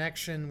make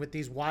connection with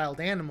these wild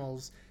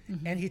animals.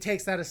 And he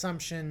takes that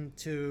assumption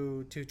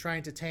to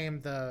trying to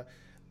tame the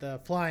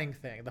flying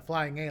thing, the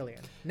flying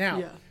alien.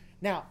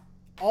 Now,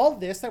 all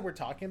this that we're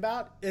talking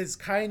about is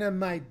kind of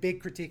my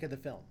big critique of the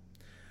film.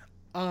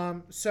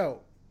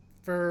 So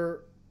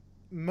for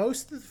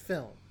most of the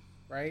film,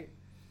 right,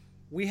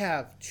 we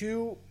have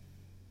two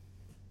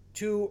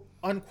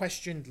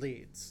unquestioned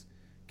leads: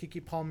 Kiki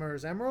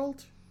Palmer's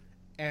Emerald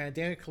and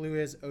Daniel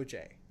Kaluuya's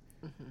OJ.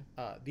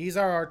 These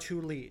are our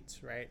two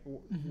leads, right?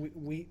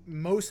 We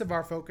most of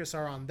our focus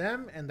are on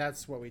them, and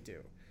that's what we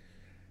do.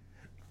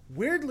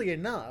 Weirdly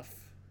enough,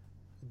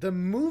 the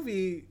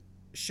movie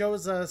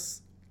shows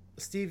us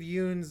Steve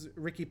Yeun's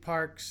Ricky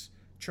Park's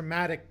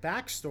traumatic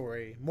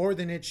backstory more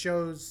than it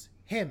shows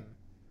him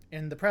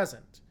in the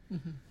present.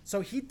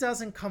 So he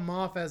doesn't come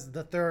off as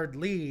the third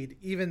lead,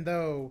 even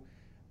though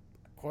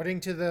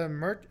according to the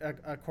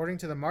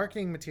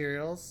marketing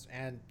materials,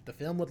 and the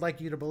film would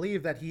like you to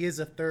believe that he is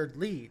a third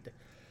lead.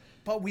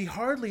 But we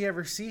hardly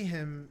ever see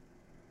him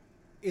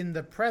in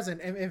the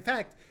present. And in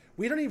fact,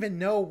 we don't even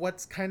know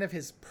what's kind of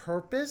his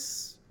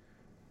purpose,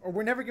 or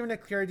we're never given a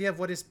clear idea of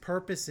what his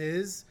purpose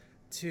is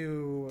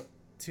to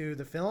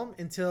the film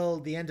until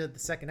the end of the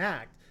second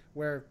act,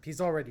 where he's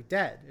already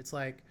dead. It's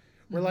like,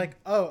 we're like,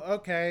 oh,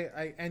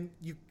 okay.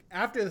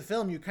 After the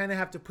film, you kind of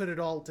have to put it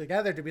all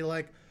together to be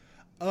like,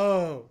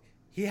 oh,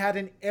 he had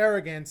an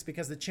arrogance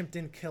because the chimp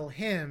didn't kill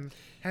him,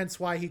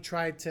 hence why he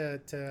tried to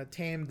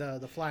tame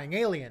the flying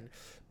alien.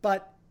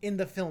 But in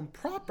the film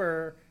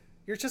proper,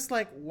 you're just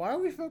like, why are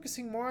we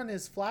focusing more on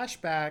his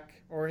flashback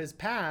or his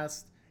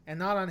past and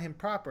not on him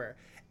proper?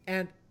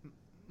 And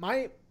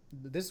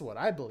this is what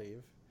I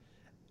believe.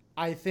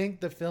 I think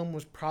the film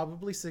was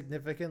probably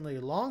significantly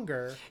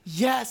longer.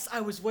 Yes, I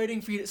was waiting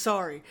for you to...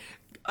 Sorry.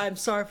 I'm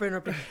sorry for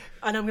interrupting.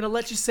 And I'm going to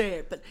let you say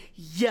it. But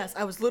yes,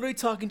 I was literally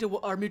talking to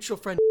our mutual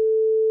friend...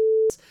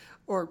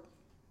 Or...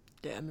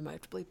 Damn, I might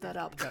have to bleep that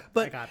out.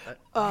 But, I got that.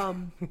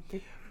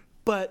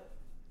 But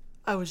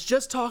I was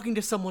just talking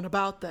to someone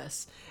about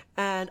this.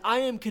 And I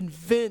am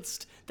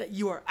convinced that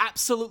you are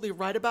absolutely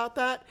right about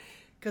that.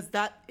 Because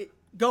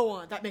go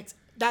on.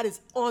 That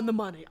is on the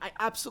money. I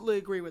absolutely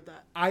agree with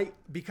that.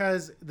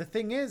 Because the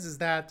thing is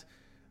that,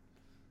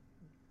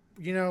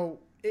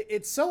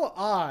 it's so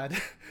odd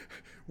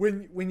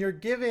when you're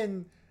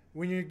given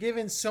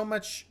so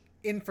much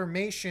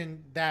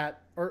information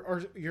that,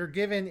 or you're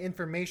given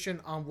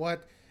information on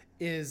what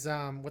is,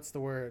 what's the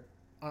word,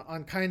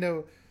 on kind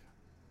of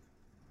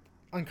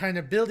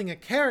building a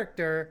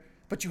character,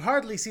 but you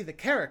hardly see the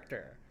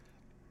character.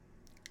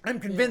 I'm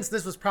convinced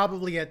this was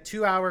probably a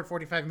 2-hour,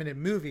 45-minute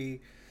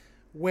movie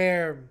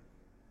where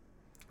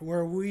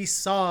we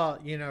saw,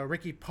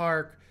 Ricky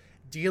Park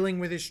dealing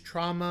with his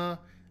trauma,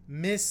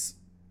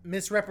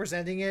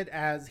 misrepresenting it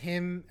as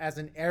him as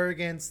an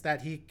arrogance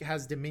that he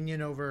has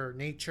dominion over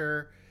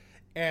nature,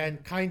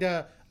 and kind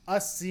of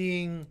us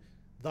seeing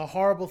the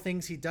horrible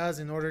things he does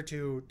in order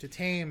to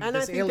tame And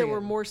this I think alien. there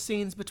were more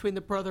scenes between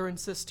the brother and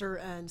sister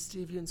and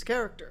Steve Yeun's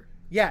character.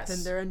 Yes.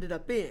 Than there ended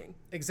up being.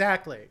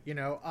 Exactly. You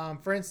know,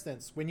 for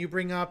instance, when you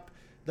bring up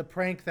the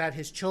prank that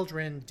his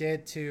children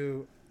did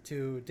to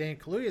Dane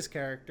Kaluuya's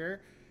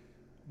character,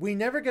 we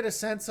never get a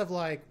sense of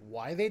like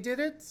why they did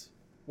it.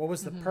 What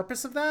was the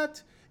purpose of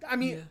that? I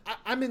mean,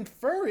 I'm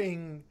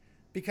inferring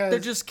because they're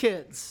just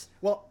kids.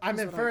 Well, I'm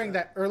inferring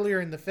that earlier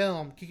in the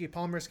film, Keke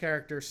Palmer's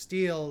character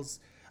steals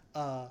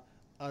a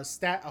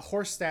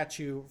horse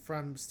statue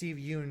from Steve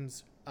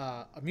Yeun's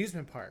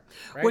amusement park,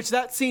 right? Which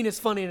that scene is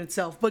funny in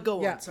itself. But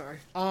go on. Sorry.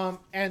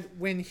 And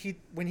when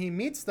he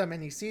meets them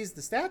and he sees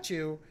the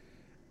statue,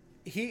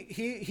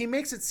 he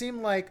makes it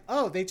seem like,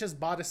 oh, they just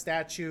bought a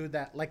statue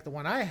that like the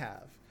one I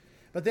have.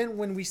 But then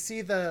when we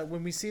see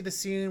the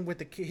scene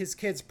with his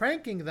kids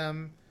pranking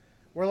them,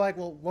 we're like,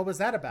 well, what was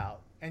that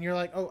about? And you're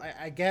like, oh,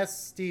 I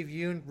guess Steve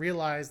Yeun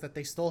realized that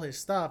they stole his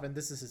stuff and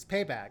this is his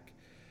payback.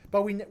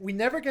 But we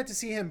never get to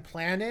see him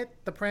plan it,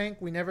 the prank.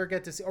 We never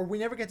get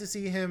to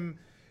see him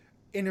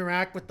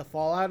interact with the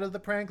fallout of the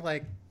prank,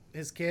 like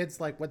his kids,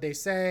 like what they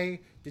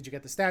say. Did you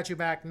get the statue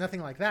back?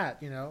 Nothing like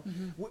that, you know.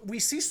 We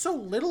see so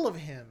little of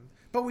him,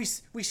 but we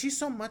see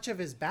so much of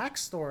his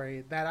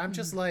backstory that I'm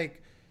just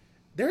like,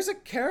 there's a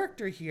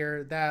character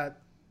here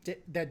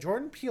that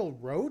Jordan Peele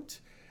wrote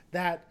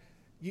that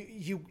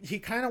he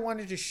kind of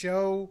wanted to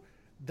show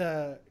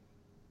the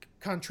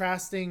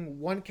contrasting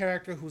one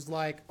character who's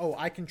like, oh,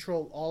 I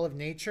control all of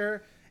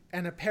nature,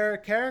 and a pair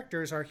of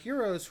characters, our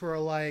heroes, who are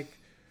like,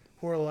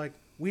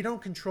 we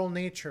don't control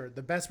nature.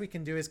 The best we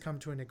can do is come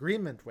to an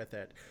agreement with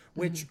it,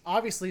 which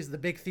obviously is the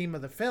big theme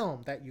of the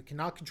film, that you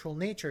cannot control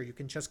nature. You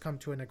can just come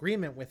to an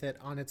agreement with it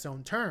on its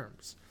own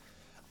terms.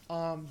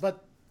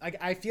 But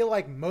I feel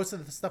like most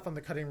of the stuff on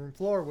the cutting room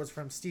floor was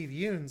from Steve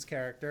Yeun's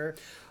character.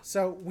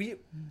 So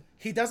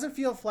he doesn't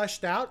feel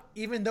fleshed out,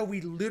 even though we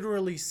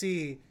literally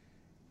see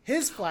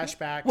his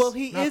flashbacks. Well,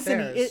 he is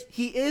theirs. and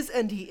he is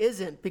and he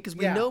isn't, because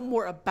we know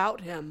more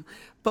about him,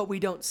 but we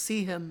don't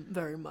see him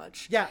very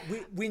much. Yeah,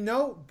 we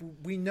know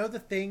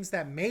the things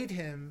that made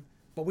him,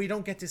 but we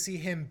don't get to see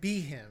him be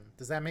him.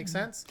 Does that make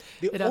sense?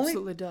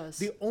 Absolutely does.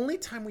 The only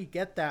time we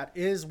get that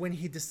is when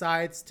he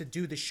decides to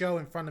do the show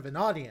in front of an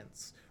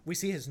audience. We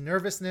see his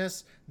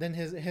nervousness, then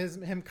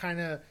him kind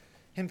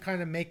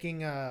of making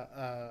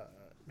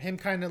him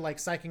kind of like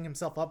psyching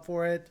himself up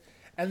for it.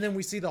 And then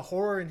we see the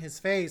horror in his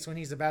face when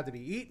he's about to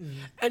be eaten.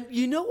 And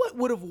you know what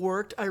would have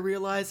worked, I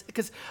realized?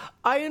 Because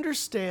I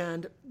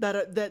understand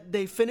that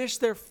they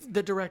finished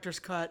the director's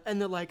cut and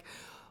they're like,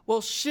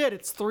 well, shit,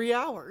 it's 3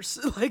 hours.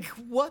 Like,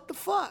 what the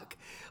fuck?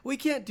 We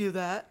can't do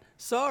that.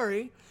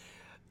 Sorry.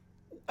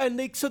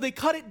 And so they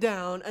cut it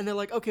down and they're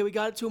like, okay, we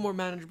got it to a more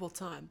manageable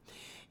time.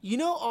 You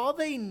know, all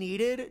they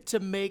needed to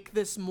make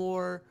this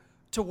to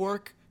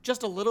work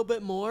just a little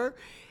bit more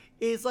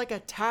is like a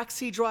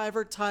Taxi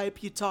Driver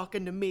type "you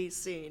talking to me"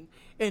 scene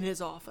in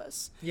his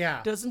office.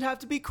 Yeah. Doesn't have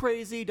to be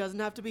crazy, doesn't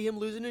have to be him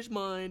losing his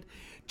mind,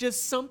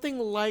 just something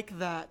like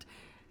that.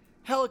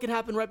 Hell, it can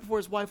happen right before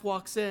his wife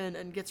walks in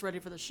and gets ready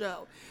for the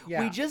show.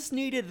 Yeah. We just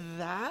needed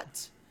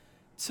that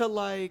to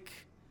like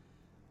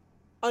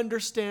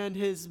understand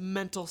his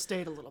mental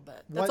state a little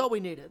bit. That's all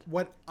we needed.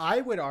 What I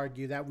would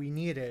argue that we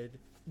needed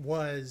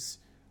was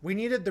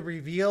the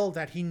reveal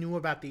that he knew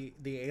about the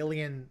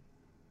alien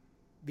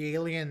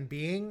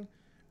being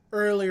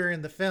earlier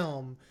in the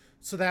film,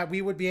 so that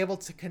we would be able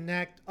to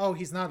connect, oh,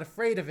 he's not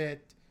afraid of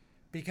it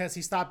because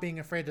he stopped being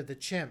afraid of the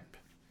chimp.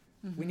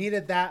 We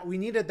needed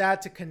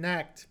that to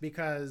connect,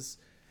 because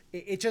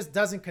it just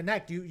doesn't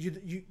connect.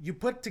 You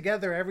put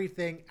together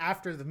everything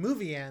after the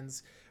movie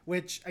ends,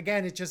 which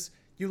again,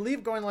 you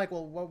leave going like,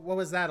 well, what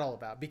was that all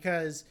about?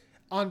 Because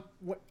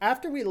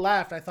after we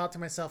left, I thought to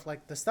myself,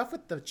 like, the stuff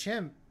with the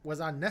chimp was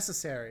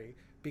unnecessary,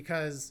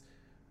 because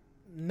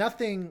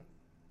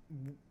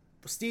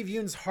Steve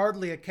Yeun's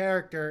hardly a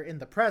character in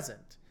the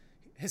present.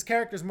 His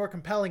character is more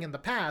compelling in the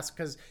past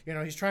because, you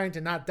know, he's trying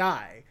to not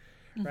die,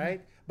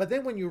 right? But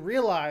then when you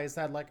realize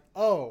that, like,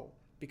 oh,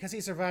 because he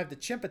survived the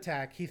chimp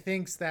attack, he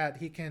thinks that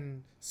he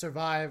can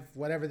survive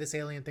whatever this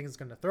alien thing is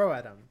going to throw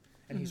at him,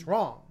 and he's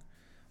wrong.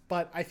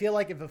 But I feel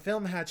like if a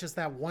film had just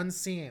that one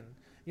scene,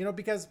 you know,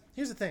 because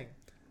here's the thing,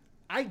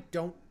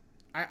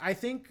 I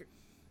think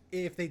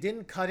if they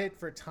didn't cut it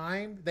for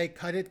time, they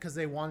cut it because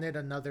they wanted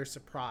another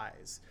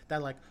surprise.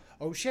 That like,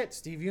 oh shit,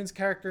 Steve Yeun's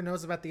character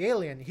knows about the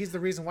alien. He's the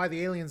reason why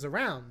the alien's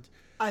around.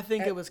 I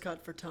think it was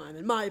cut for time,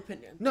 in my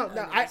opinion. No,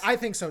 I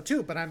think so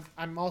too. But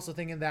I'm also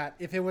thinking that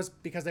if it was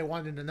because they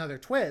wanted another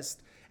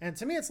twist, and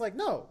to me it's like,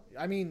 no,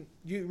 I mean,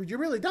 you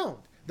really don't.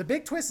 The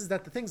big twist is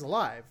that the thing's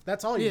alive.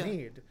 That's all you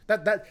need.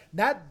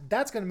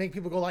 That's going to make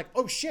people go like,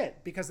 oh shit,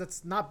 because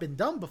that's not been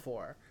done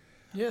before.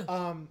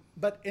 Yeah.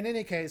 But in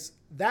any case,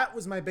 that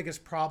was my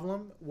biggest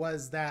problem,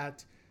 was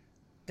that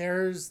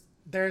there's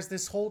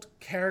this whole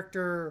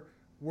character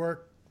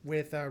work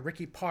with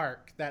Ricky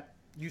Park that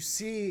you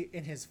see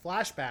in his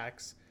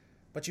flashbacks,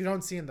 but you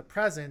don't see in the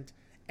present.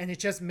 And it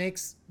just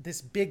makes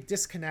this big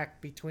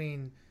disconnect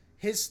between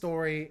his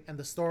story and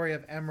the story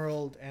of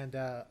Emerald and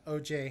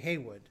O.J.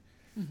 Haywood.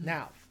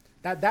 Now,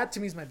 that to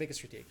me is my biggest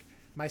critique.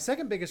 My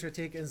second biggest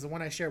critique is the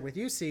one I shared with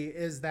you, C,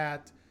 is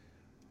that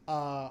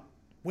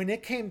when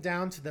it came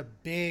down to the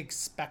big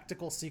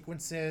spectacle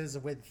sequences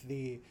with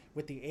the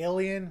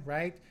alien,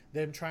 right?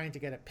 Them trying to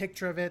get a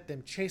picture of it,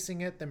 them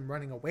chasing it, them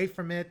running away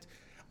from it.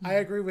 I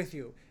agree with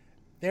you.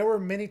 There were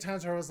many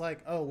times where I was like,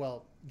 oh,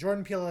 well,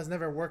 Jordan Peele has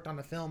never worked on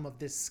a film of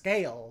this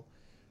scale.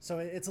 So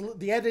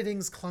the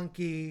editing's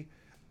clunky.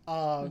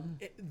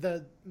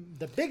 The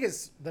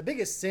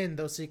biggest sin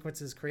those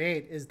sequences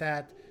create is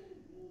that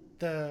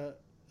the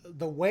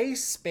way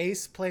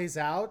space plays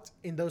out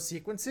in those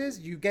sequences,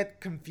 you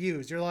get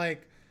confused. You're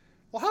like,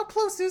 well, how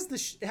close is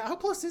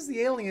the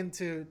alien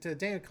to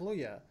Daniel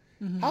Kaluuya?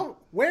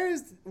 Where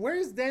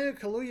is Daniel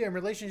Kaluuya in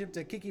relationship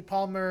to Keke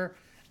Palmer,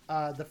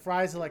 the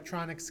Fry's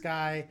Electronics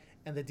guy,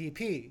 and the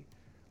DP?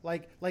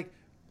 Like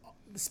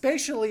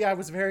spatially, I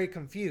was very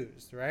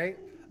confused, right?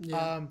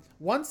 Yeah.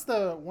 Once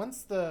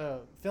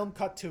the film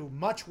cut to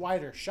much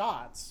wider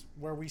shots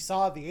where we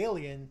saw the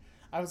alien,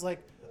 I was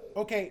like,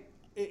 okay,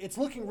 it's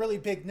looking really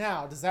big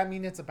now. Does that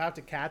mean it's about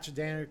to catch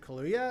Daniel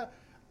Kaluuya?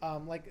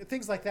 Like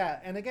things like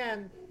that. And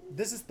again,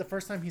 this is the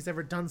first time he's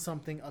ever done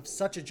something of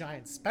such a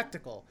giant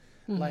spectacle.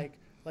 I'm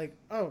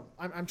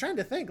trying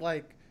to think.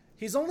 Like,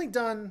 he's only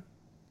done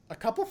a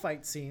couple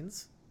fight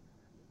scenes,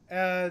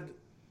 nothing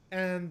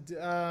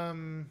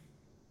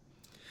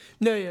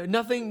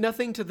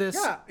to this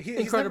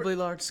incredibly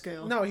large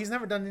scale. No, he's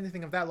never done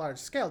anything of that large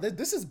scale.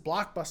 This is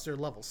blockbuster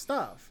level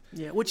stuff.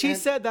 Yeah, which he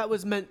said that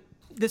was meant.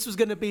 This was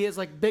going to be his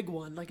like big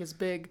one, like his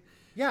big.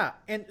 Yeah,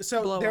 and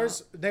so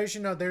there's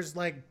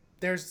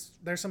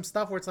some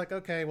stuff where it's like,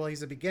 okay, well,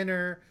 he's a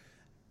beginner.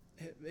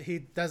 He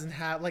doesn't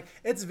have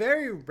it's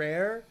very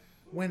rare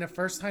when a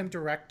first-time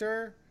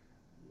director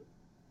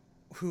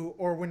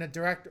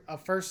a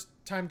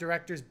first-time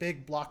director's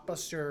big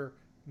blockbuster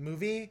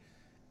movie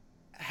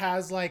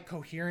has like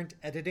coherent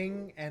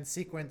editing and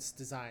sequence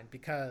design,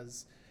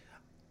 because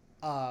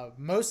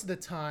most of the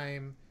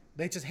time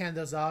they just hand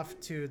those off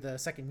to the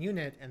second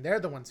unit and they're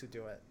the ones who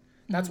do it.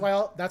 That's why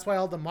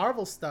all the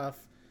Marvel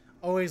stuff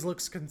always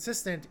looks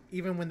consistent,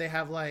 even when they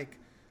have like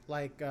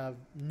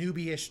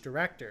newbie-ish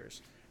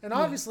directors. And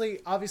obviously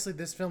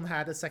this film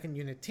had a second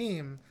unit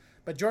team,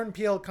 but Jordan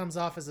Peele comes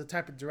off as a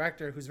type of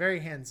director who's very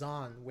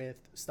hands-on with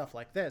stuff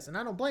like this, and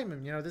I don't blame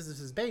him. This is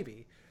his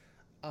baby.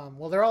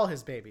 Well, they're all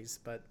his babies,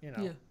 but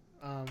Yeah.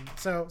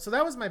 So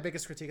that was my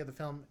biggest critique of the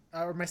film,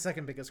 or my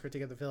second biggest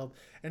critique of the film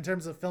in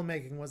terms of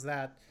filmmaking, was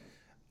that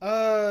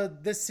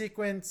this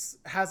sequence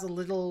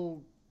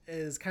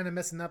is kind of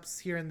messing up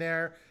here and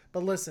there.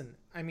 But listen,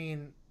 I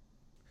mean,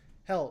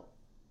 hell,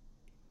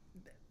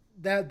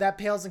 that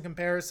pales in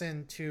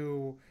comparison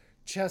to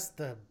just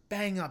the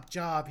bang up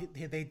job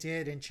they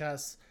did in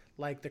just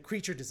like the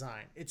creature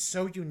design. It's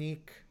so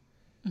unique,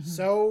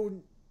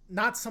 so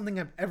not something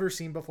I've ever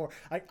seen before.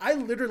 I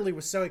literally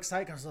was so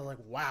excited. I was like,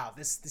 wow,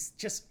 this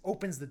just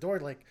opens the door.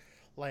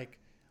 Like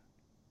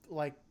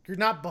you're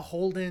not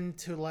beholden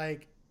to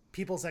like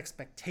people's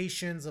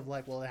expectations of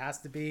like, well, it has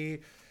to be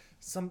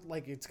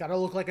it's got to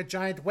look like a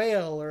giant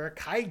whale or a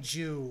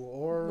kaiju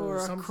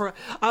or some.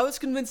 I was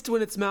convinced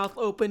when its mouth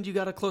opened, you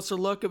got a closer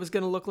look, it was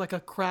going to look like a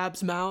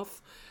crab's mouth.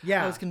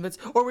 Yeah, I was convinced,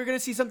 or we're going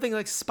to see something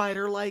like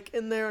spider-like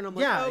in there, and I'm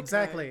like, yeah, okay.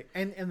 Exactly.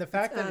 And the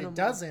fact that it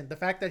doesn't, the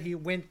fact that he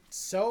went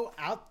so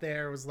out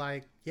there was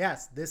like,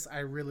 yes, this I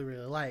really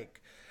really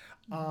like.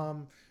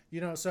 So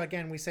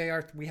again, we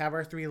have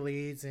our three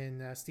leads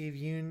in Steve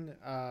Yeun,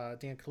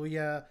 Dan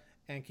Kaluuya,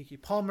 and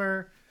Keke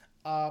Palmer.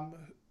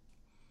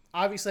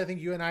 Obviously, I think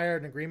you and I are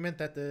in agreement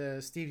that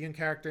the Steve Yeun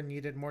character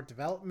needed more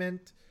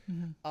development.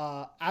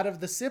 Out of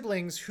the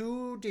siblings,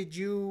 who did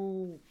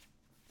you?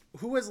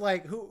 Who was? I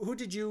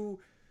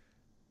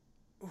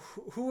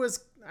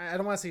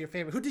don't want to say your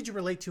favorite. Who did you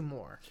relate to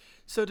more?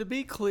 So to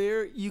be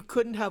clear, you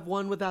couldn't have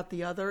one without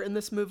the other in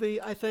this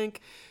movie, I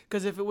think,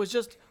 because if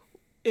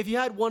you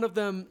had one of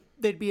them,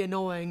 they'd be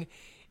annoying.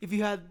 If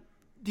you had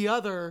the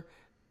other,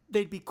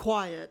 they'd be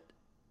quiet,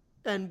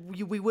 and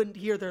we wouldn't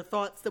hear their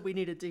thoughts that we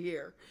needed to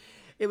hear.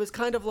 It was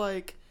kind of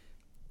like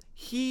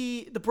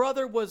the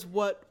brother was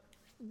what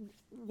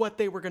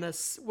they were gonna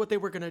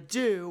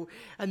do,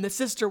 and the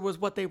sister was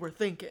what they were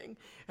thinking,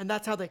 and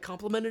that's how they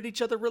complemented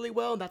each other really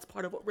well, and that's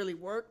part of what really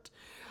worked.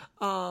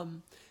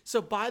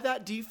 So by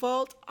that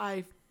default,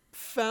 I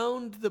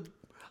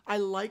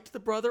liked the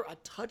brother a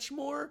touch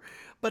more,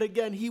 but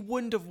again, he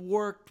wouldn't have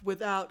worked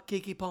without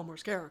Keke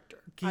Palmer's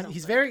character.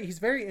 He's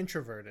very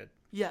introverted.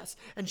 Yes,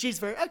 and she's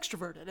very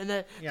extroverted, and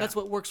that's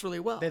what works really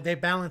well. They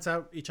balance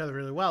out each other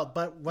really well.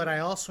 But what I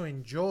also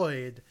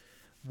enjoyed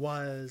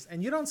was,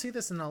 and you don't see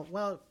this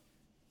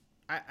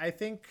I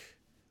think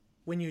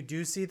when you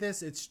do see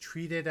this, it's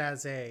treated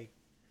as a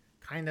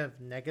kind of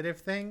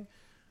negative thing.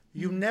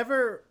 You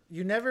never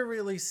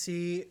really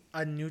see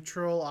a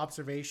neutral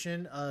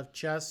observation of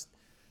just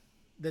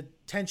the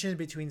tension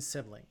between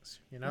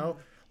siblings,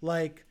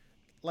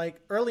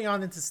 Like early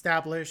on, it's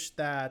established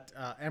that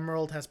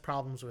Emerald has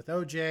problems with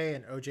OJ,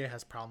 and OJ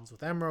has problems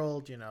with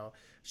Emerald.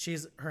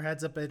 Her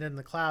head's up in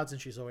the clouds,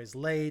 and she's always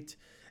late.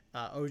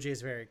 OJ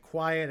is very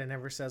quiet and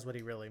never says what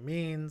he really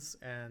means.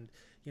 And,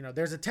 you know,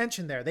 there's a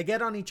tension there. They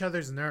get on each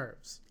other's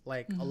nerves,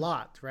 like a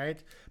lot,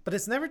 right? But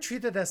it's never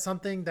treated as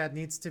something that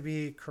needs to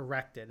be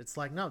corrected. It's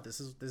like, no, this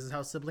is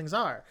how siblings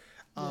are.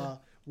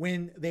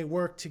 When they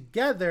work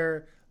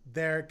together,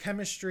 their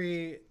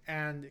chemistry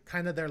and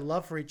kind of their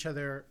love for each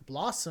other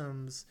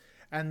blossoms.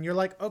 And you're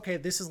like, okay,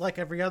 this is like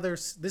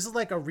this is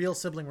like a real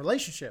sibling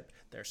relationship.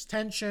 There's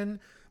tension,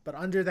 but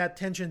under that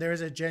tension, there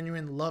is a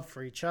genuine love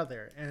for each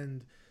other.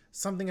 And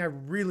something I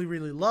really,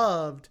 really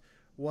loved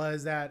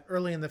was that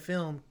early in the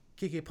film,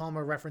 Keke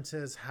Palmer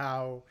references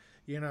how,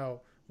 you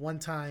know, one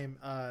time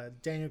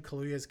Daniel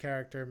Kaluuya's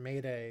character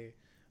made a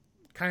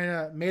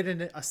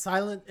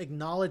silent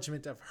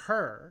acknowledgement of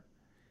her,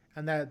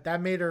 and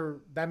that made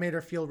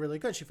her feel really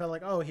good. She felt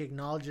like, oh, he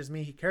acknowledges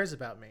me, he cares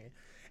about me.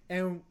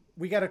 And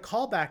we get a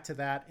callback to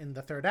that in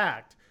the third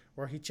act,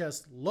 where he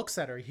just looks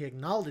at her, he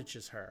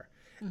acknowledges her,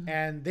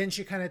 and then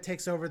she kind of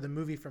takes over the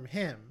movie from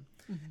him.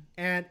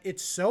 And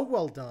it's so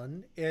well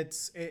done.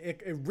 It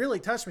really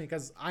touched me,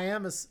 because I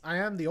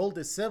am the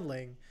oldest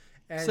sibling,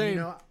 and Same. you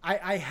know,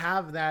 I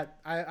have that.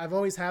 I've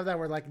always have that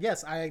where, like,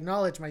 yes, I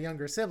acknowledge my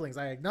younger siblings.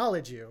 I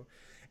acknowledge you,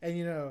 and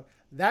you know,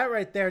 that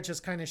right there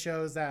just kind of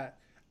shows that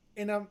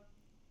in a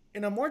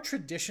more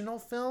traditional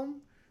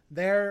film,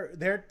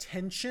 their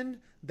tension,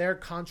 their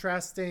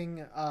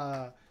contrasting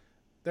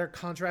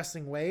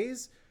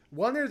ways,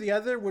 one or the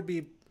other would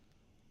be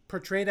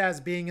portrayed as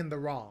being in the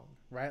wrong,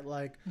 right?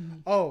 Like,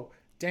 oh,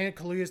 Daniel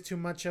Kaluuya is too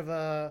much of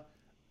a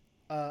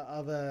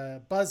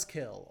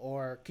buzzkill,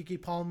 or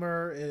Keke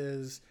Palmer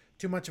is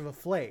too much of a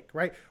flake,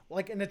 right?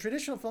 Like in a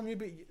traditional film,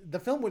 the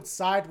film would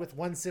side with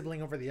one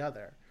sibling over the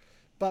other.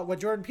 But what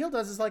Jordan Peele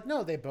does is like,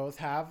 no, they both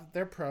have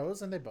their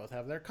pros and they both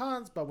have their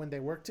cons, but when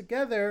they work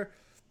together,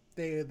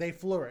 they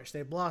flourish,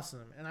 they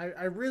blossom. And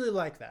I really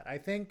like that. I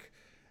think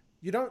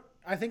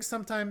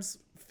sometimes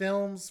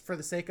films, for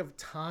the sake of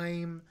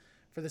time,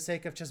 for the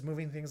sake of just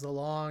moving things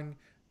along,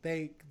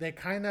 they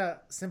kind of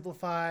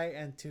simplify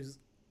and to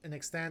an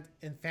extent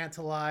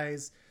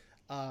infantilize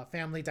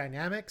family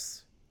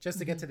dynamics just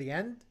to get to the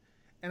end.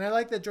 And I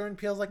like that Jordan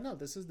Peele's like, no,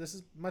 this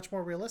is much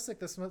more realistic.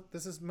 This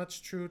is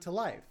much true to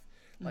life.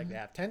 Like, they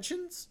have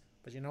tensions,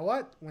 but you know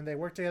what? When they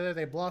work together,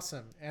 they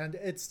blossom. And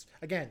it's,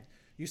 again,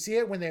 you see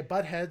it when they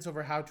butt heads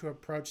over how to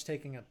approach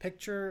taking a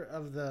picture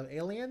of the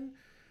alien,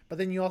 but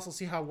then you also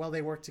see how well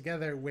they work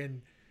together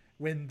when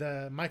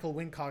the Michael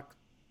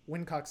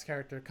Wincock's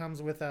character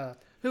comes with a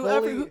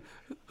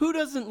who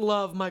doesn't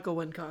love Michael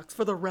Wincox,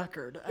 for the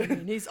record? I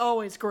mean, he's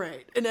always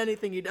great in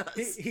anything he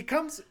does. He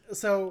comes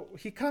up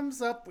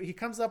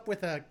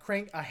with a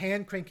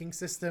hand cranking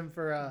system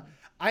for a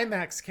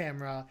IMAX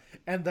camera,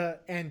 and Dan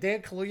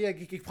Kaluuya and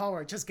Keke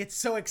Palmer just get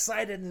so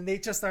excited and they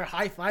just are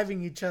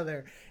high-fiving each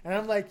other. And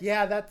I'm like,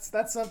 yeah, that's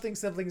something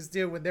siblings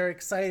do when they're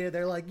excited.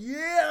 They're like,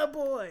 yeah,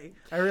 boy.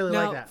 I really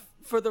like that.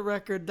 For the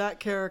record,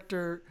 that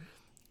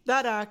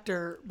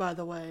actor, by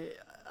the way,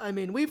 I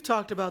mean, we've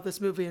talked about this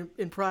movie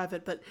in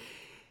private, but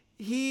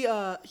he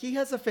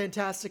has a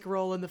fantastic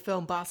role in the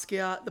film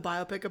Basquiat, the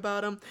biopic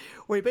about him,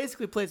 where he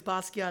basically plays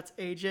Basquiat's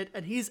agent,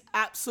 and he's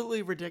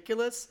absolutely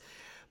ridiculous.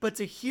 But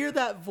to hear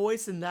that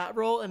voice in that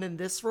role and in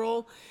this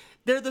role,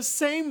 they're the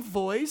same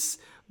voice,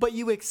 but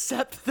you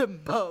accept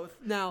them both.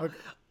 Now,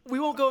 we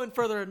won't go in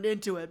further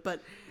into it,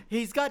 but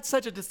he's got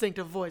such a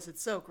distinctive voice.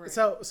 It's so great.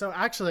 So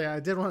actually,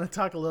 I did want to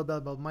talk a little bit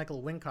about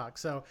Michael Wincock.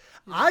 So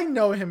I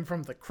know him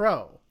from The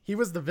Crow. He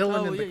was the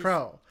villain in The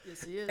Crow.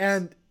 Yes, he is.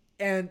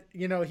 And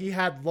you know, he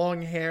had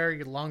long hair, he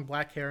had long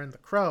black hair in The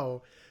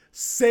Crow.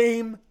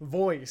 Same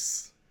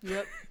voice.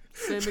 Yep.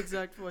 Same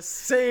exact voice.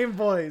 Same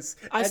voice.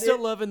 I still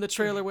love in the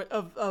trailer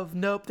of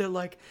Nope, they're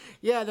like,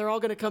 yeah, they're all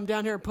going to come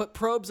down here and put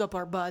probes up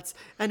our butts.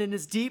 And in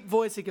his deep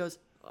voice, he goes,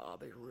 I'll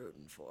be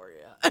rooting for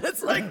you. And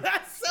it's like,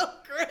 that's so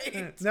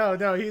great.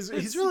 No, he's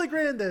really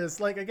great in this.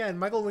 Like, again,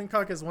 Michael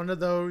Wincock is one of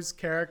those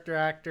character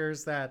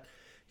actors that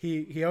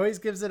he always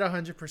gives it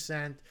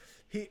 100%.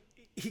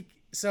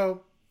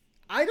 So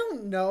I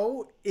don't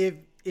know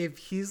if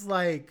he's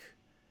like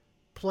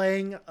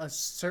playing a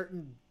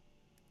certain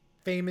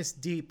famous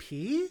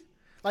DP,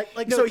 no,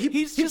 so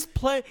he's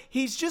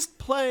just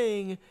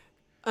playing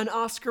an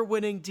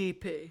Oscar-winning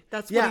DP.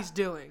 That's what he's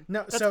doing.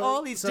 No, that's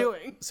all he's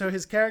doing. So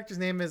his character's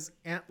name is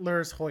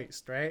Antlers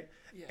Hoist, right?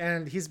 Yeah.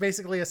 And he's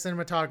basically a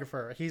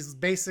cinematographer. He's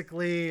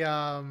basically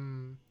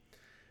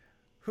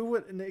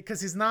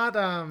because he's not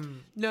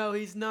No,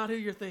 he's not who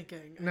you're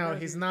thinking. No,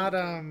 he's not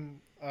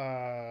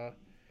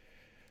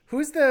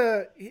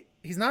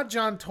he's not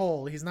John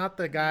Toll. He's not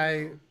the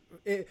guy.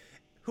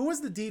 Who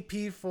was the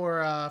DP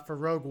for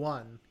Rogue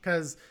One?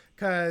 Because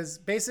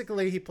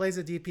basically he plays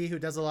a DP who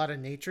does a lot of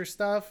nature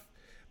stuff,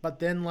 but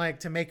then like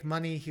to make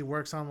money he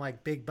works on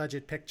like big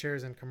budget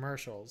pictures and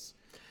commercials.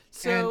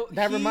 So and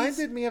that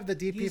reminded me of the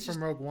DP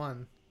from Rogue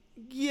One.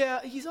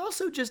 Yeah, he's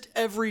also just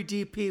every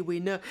DP we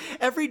know.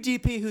 Every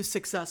DP who's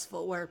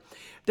successful, where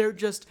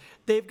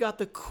they've got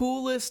the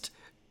coolest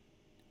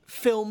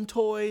film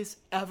toys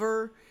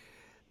ever.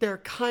 They're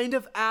kind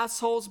of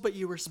assholes, but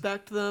you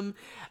respect them,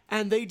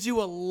 and they do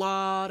a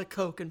lot of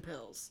coke and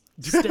pills.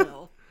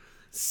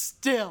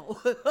 Still,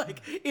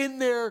 like in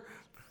their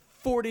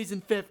 40s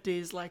and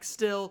 50s, like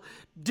still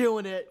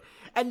doing it.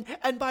 And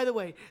by the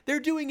way, they're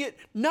doing it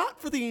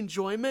not for the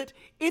enjoyment,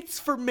 it's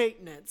for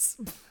maintenance,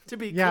 to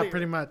be clear. Yeah,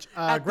 pretty much.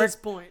 At this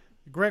point.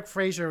 Greg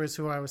Fraser is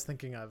who I was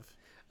thinking of.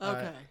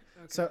 Okay.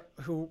 So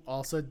who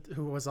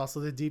was also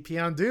the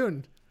DP on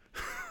Dune.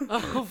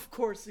 Oh, of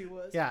course he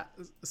was. Yeah.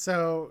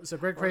 So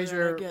Greg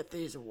Fraser. Get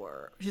these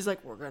worms. He's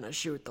like, we're gonna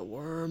shoot the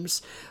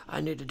worms.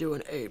 I need to do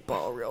an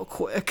 8-ball real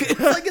quick. It's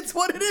like it's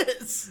what it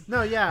is.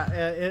 No, yeah,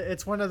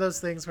 it's one of those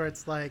things where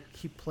it's like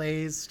he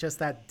plays just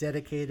that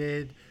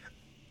dedicated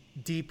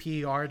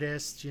DP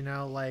artist, you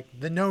know, like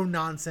the no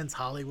nonsense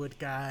Hollywood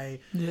guy.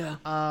 Yeah.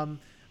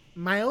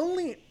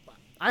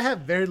 I have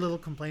very little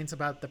complaints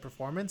about the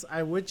performance.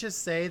 I would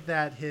just say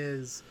that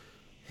his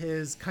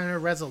kind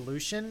of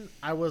resolution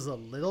I was a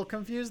little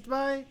confused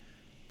by,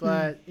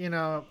 but you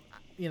know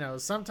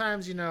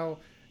sometimes you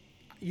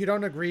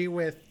don't agree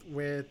with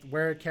where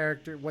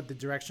what the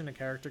direction a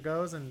character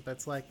goes, and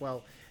that's like,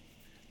 well,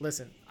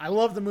 listen, I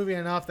love the movie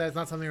enough that it's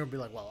not something that would be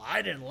like, well,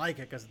 I didn't like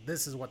it because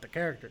this is what the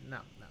character. No.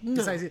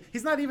 Besides,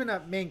 he's not even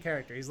a main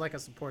character. He's like a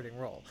supporting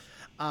role.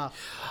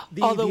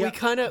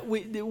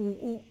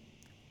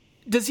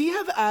 Does he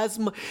have as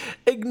much,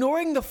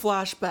 ignoring the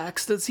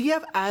flashbacks, does he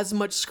have as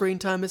much screen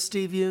time as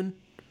Steve Yeun?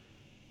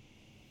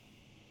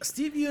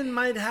 Steve Yeun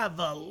might have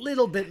a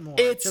little bit more.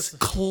 It's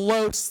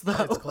close,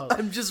 though. It's close.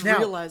 I'm just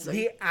realizing.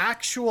 The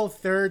actual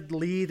third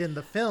lead in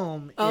the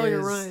film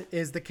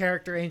is the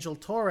character Angel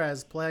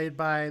Torres, played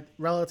by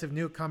relative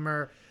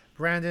newcomer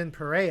Brandon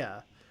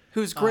Perea.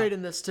 Who's great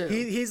in this, too.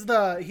 He's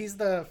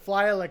the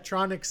fly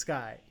electronics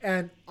guy.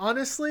 And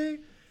honestly,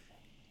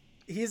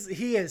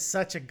 he is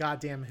such a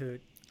goddamn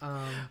hoot.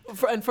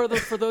 For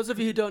those of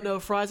you who don't know,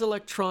 Fry's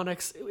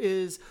Electronics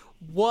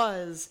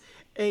was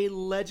a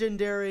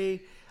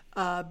legendary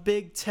not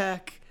big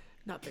tech,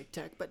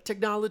 but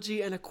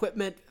technology and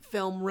equipment,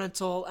 film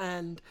rental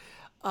and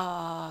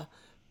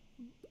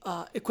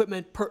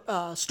equipment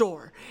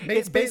store.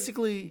 It's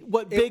basically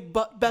what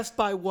Best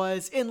Buy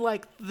was in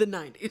like the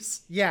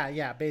 90s.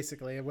 Yeah,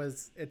 basically it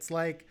was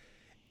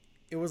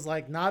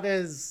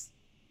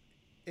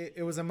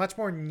a much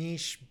more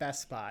niche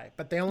Best Buy,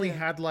 but they only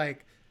had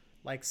like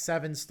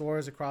 7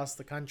 stores across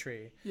the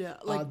country. Yeah,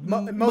 like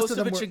most of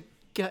them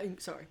were.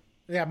 Sorry.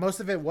 Yeah, most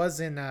of it was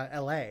in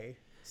LA.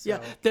 So.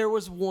 Yeah, there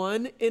was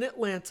one in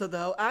Atlanta,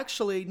 though,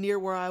 actually near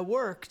where I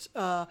worked.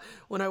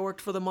 When I worked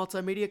for the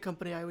multimedia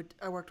company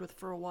I worked with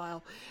for a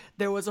while,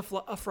 there was a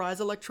Fry's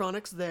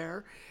Electronics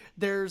there.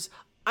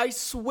 I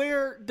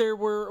swear there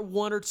were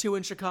 1 or 2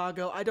 in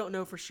Chicago. I don't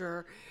know for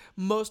sure.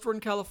 Most were in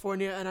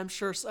California, and I'm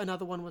sure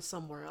another one was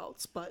somewhere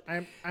else. But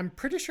I'm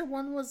pretty sure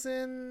one was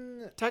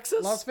in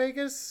Texas, Las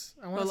Vegas.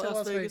 I want to say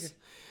Las Vegas.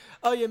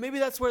 Oh yeah, maybe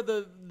that's where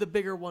the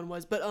bigger one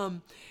was. But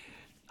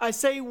I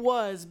say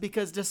was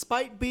because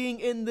despite being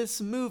in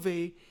this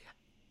movie,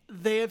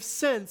 they have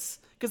since,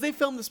 because they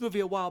filmed this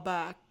movie a while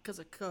back because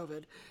of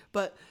COVID,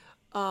 but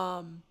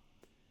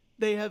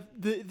they have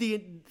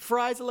the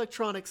Fry's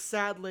Electronics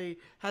sadly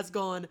has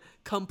gone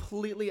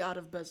completely out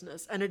of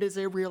business, and it is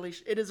a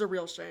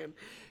real shame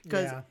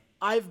because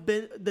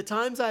the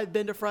times I've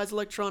been to Fry's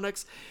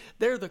Electronics,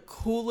 they're the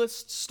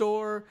coolest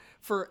store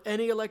for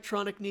any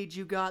electronic need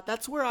you got.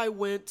 That's where I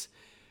went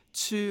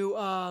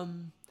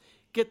to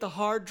get the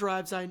hard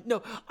drives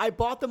I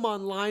bought them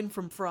online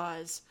from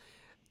Fry's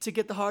to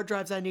get the hard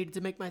drives I needed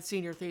to make my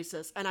senior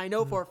thesis, and I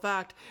know for a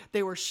fact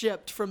they were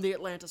shipped from the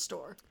Atlanta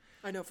store.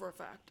 I know for a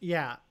fact.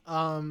 Yeah.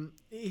 And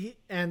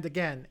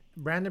again,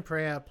 Brandon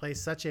Perea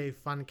plays such a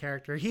fun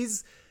character. He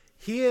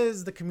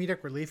is the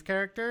comedic relief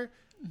character,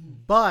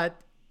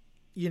 but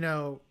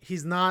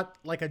he's not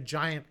like a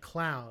giant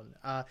clown.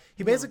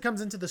 He basically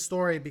comes into the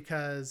story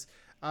because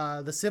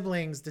the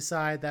siblings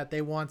decide that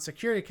they want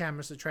security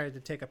cameras to try to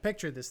take a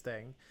picture of this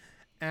thing.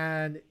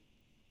 And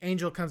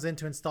Angel comes in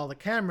to install the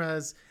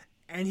cameras,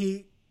 and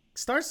he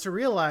starts to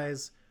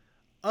realize,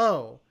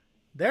 oh,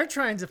 they're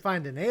trying to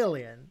find an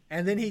alien.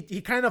 And then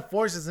he kind of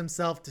forces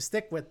himself to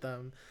stick with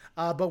them.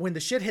 But when the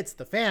shit hits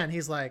the fan,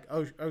 he's like,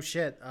 oh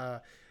shit.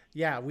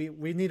 Yeah,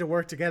 we need to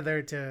work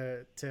together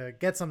to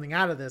get something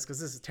out of this, because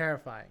this is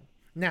terrifying.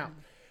 Now,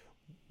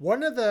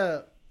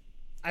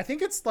 I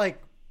think it's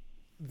like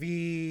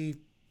the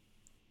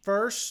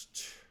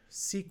first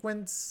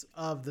sequence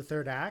of the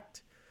third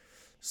act.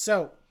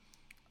 So,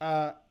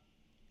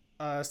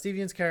 Steve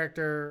Yeun's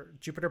character,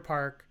 Jupiter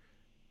Park,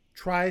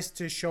 tries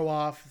to show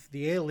off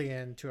the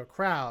alien to a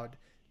crowd.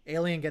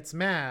 Alien gets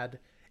mad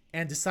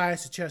and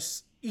decides to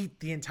just eat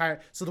the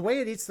entire. So the way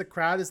it eats the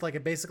crowd is like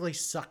it basically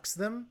sucks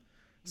them,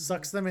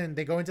 and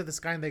they go into the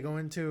sky and they go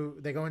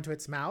into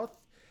its mouth,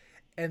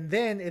 and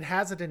then it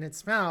has it in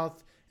its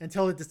mouth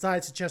until it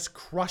decides to just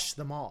crush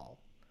them all.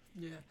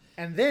 Yeah.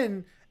 And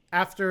then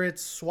after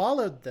it's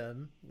swallowed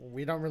them,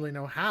 we don't really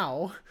know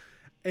how,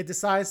 it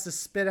decides to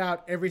spit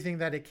out everything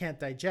that it can't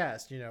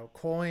digest,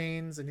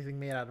 coins, anything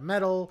made out of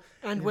metal.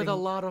 And with a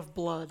lot of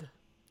blood.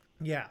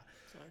 Yeah.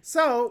 Sorry.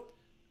 So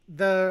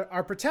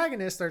our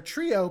protagonist, our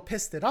trio,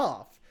 pissed it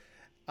off.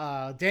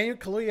 Daniel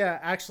Kaluuya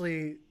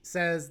actually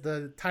says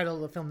the title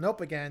of the film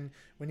Nope again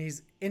when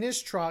he's in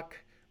his truck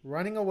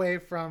driving away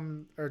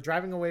from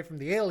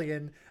the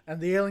alien,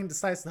 and the alien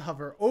decides to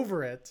hover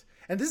over it.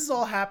 And this is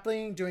all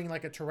happening during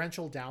like a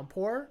torrential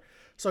downpour.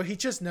 So he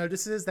just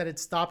notices that it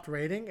stopped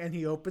raining, and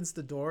he opens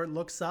the door,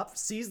 looks up,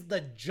 sees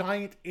the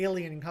giant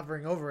alien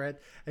hovering over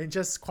it, and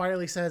just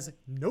quietly says,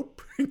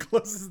 "Nope," and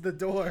closes the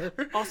door.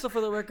 Also,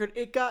 for the record,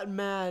 it got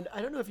mad.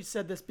 I don't know if you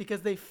said this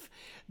because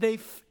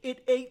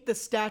it ate the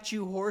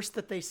statue horse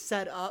that they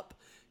set up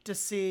to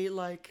see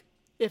like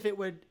if it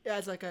would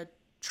as like a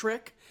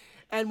trick,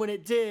 and when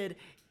it did,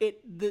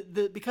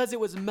 because it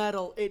was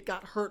metal, it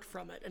got hurt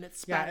from it, and it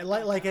spat.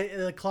 Yeah,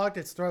 it clogged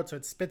its throat, so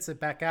it spits it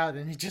back out,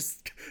 and it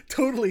just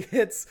totally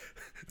hits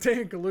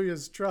Dan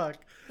Kaluuya's truck.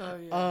 Oh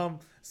yeah.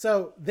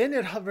 So then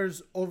it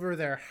hovers over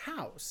their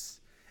house,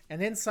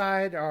 and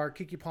inside are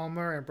Keke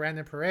Palmer and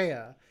Brandon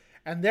Perea,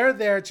 and they're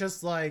there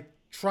just like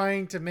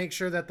trying to make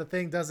sure that the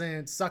thing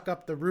doesn't suck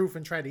up the roof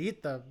and try to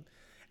eat them.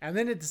 And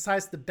then it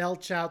decides to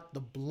belch out the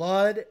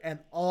blood and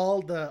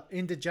all the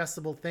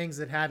indigestible things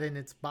it had in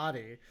its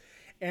body.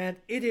 And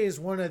it is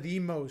one of the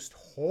most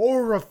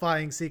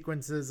horrifying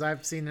sequences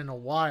I've seen in a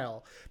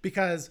while,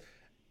 because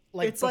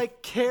it's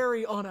like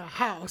Carrie on a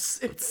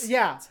house.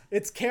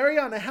 It's Carrie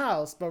on a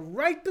house, but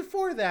right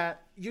before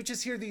that, you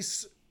just hear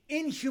these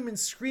inhuman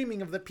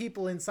screaming of the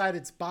people inside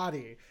its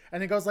body,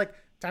 and it goes like,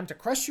 "Time to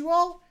crush you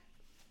all."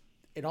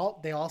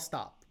 They all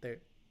stop. The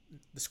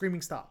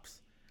screaming stops.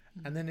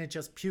 And then it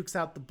just pukes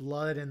out the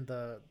blood and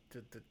the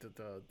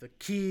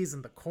keys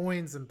and the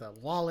coins and the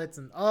wallets,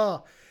 and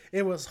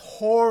it was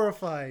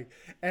horrifying.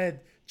 And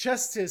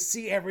just to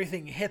see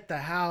everything hit the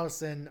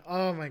house, and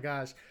oh my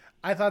gosh,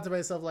 I thought to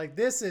myself like,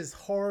 this is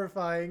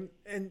horrifying,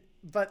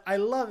 but I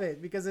love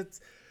it because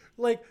it's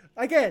like,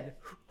 again,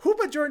 who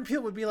but Jordan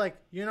Peele would be like,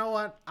 you know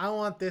what? I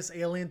want this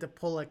alien to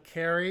pull a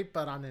Carrie,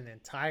 but on an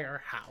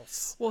entire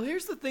house. Well,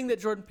 here's the thing that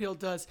Jordan Peele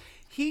does.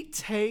 He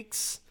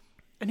takes,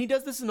 and he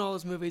does this in all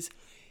his movies,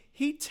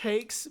 he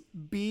takes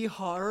B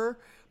horror,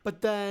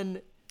 but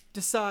then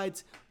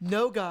decides,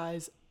 no,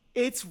 guys,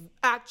 it's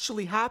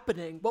actually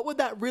happening. What would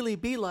that really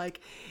be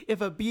like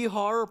if a B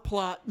horror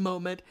plot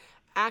moment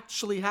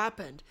actually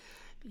happened?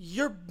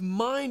 Your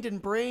mind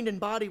and brain and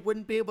body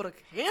wouldn't be able to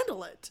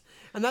handle it.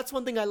 And that's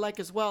one thing I like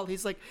as well.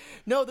 He's like,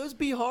 no, those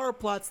B horror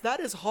plots, that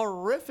is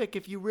horrific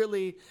if you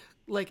really,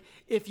 like,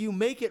 if you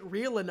make it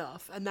real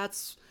enough. And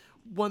that's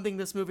one thing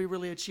this movie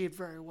really achieved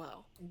very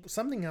well.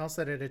 Something else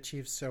that it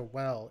achieves so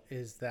well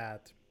is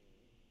that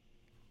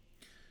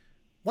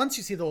once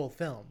you see the whole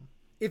film,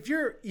 if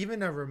you're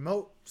even a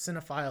remote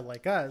cinephile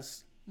like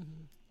us,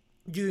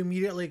 you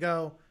immediately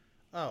go,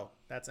 oh,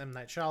 that's M.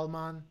 Night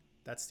Shyamalan,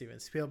 that's Steven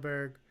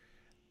Spielberg,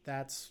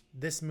 that's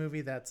this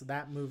movie, that's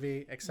that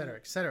movie, etc.,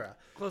 etc.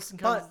 Close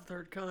Encounters of the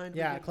Third Kind.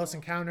 Yeah, Close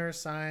Encounters,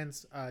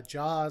 Signs,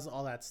 Jaws,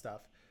 all that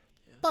stuff.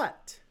 Yeah.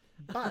 But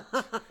I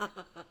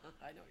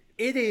know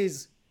it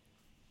is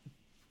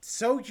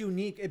so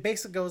unique. It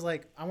basically goes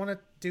like, I want to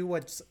do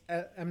what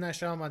M. Night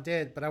Shyamalan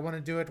did, but I want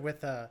to do it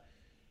with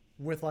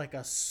like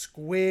a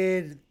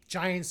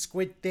giant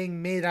squid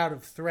thing made out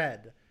of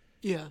thread.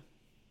 Yeah.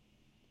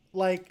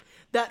 Like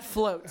that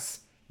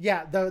floats.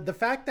 Yeah, the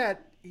fact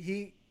that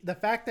he's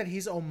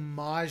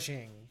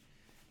homaging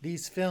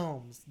these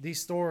films, these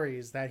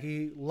stories that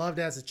he loved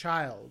as a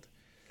child,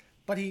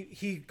 but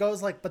he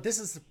goes like, but this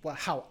is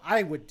how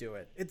I would do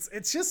it.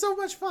 It's just so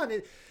much fun.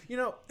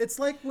 It's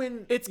like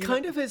when it's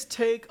kind of his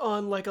take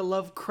on like a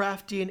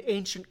Lovecraftian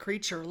ancient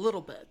creature a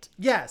little bit.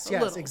 Yes,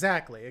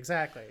 exactly.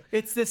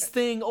 It's this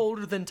thing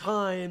older than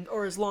time,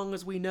 or as long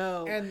as we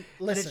know, and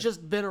it's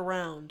just been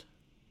around.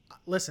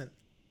 Listen,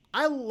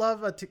 I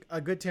love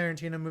a good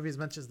Tarantino movie as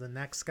much as the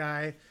next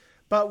guy,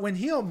 but when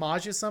he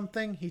homages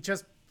something, he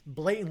just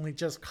blatantly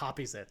just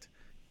copies it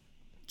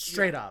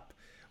straight up.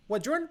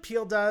 What Jordan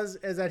Peele does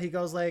is that he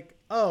goes like,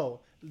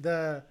 oh,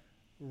 the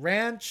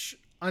ranch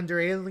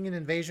under alien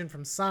invasion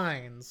from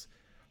Signs,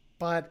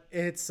 but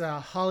it's a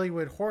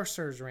Hollywood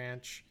Horser's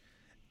ranch,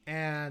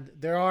 and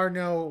there are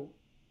no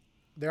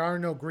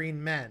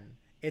green men.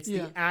 It's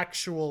the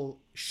actual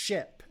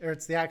ship, or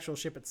it's the actual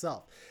ship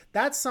itself.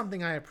 That's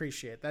something I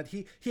appreciate, that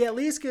he at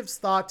least gives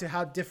thought to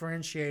how to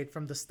differentiate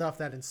from the stuff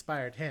that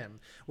inspired him,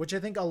 which I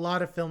think a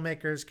lot of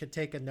filmmakers could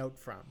take a note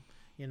from,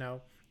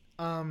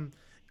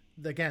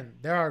 Again,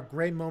 there are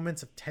great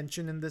moments of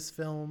tension in this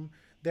film.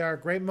 There are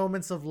great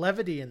moments of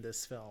levity in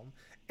this film.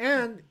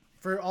 And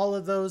for all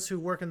of those who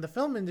work in the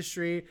film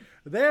industry,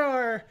 there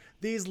are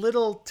these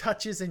little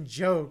touches and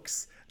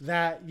jokes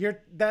that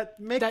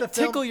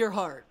tickle your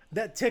heart.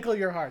 That tickle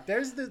your heart. There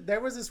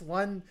was this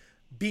one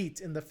beat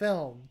in the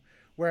film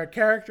where a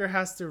character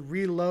has to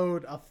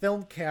reload a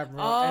film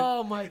camera.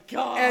 Oh my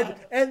god!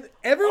 And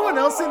everyone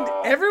else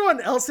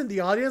in the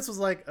audience was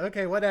like,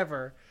 okay,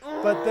 whatever.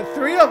 But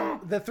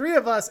the three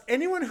of us,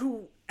 anyone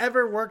who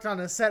ever worked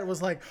on a set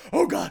was like,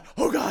 oh god,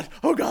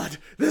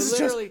 this is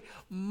literally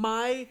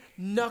my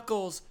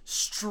knuckles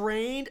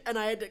strained, and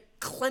I had to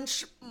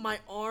clench my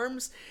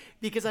arms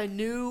because I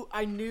knew,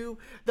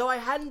 though I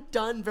hadn't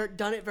done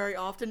it very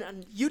often,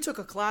 and you took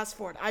a class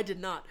for it, I did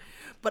not,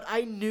 but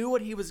I knew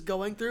what he was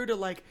going through to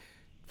like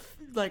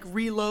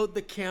reload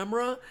the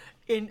camera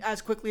in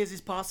as quickly as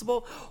is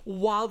possible,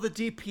 while the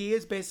DP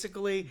is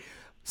basically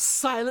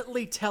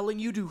silently telling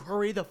you to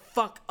hurry the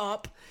fuck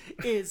up,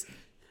 is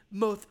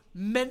both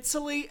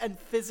mentally and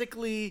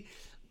physically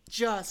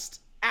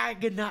just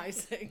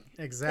agonizing.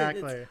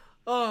 Exactly.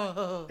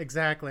 Oh.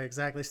 Exactly.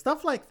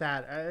 Stuff like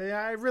that.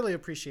 I really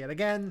appreciate.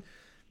 Again,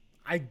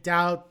 I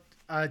doubt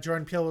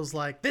Jordan Peele was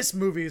like, this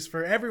movie is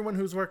for everyone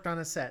who's worked on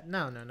a set.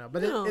 No.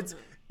 But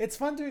it's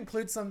fun to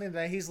include something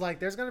that he's like,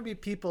 there's going to be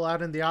people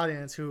out in the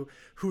audience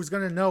who's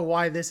going to know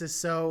why this is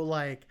so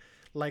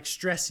like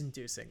stress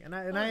inducing. And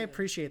I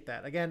appreciate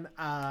that. Again,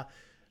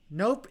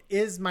 Nope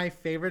is my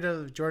favorite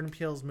of Jordan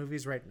Peele's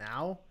movies right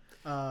now.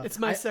 It's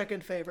my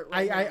second favorite.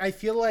 I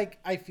feel like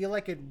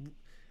it,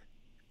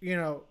 you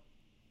know,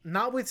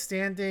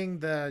 notwithstanding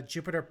the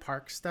Jupiter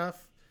Park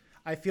stuff,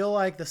 I feel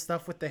like the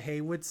stuff with the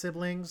Haywood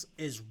siblings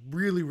is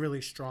really,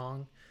 really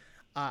strong.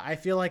 I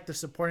feel like the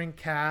supporting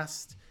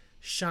cast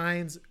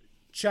shines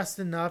just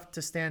enough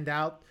to stand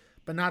out,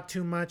 but not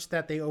too much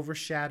that they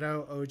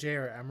overshadow OJ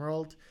or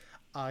Emerald.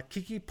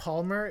 Keke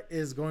Palmer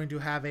is going to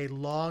have a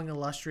long,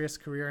 illustrious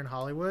career in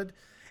Hollywood.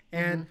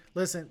 And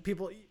listen,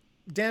 people,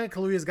 Daniel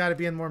Kaluuya's got to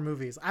be in more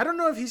movies. I don't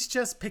know if he's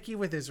just picky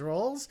with his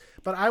roles,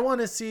 but I want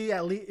to see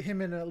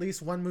him in at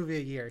least one movie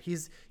a year.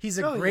 He's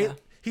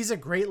a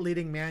great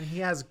leading man. He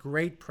has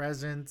great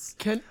presence.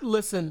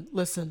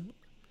 Listen.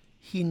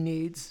 He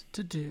needs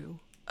to do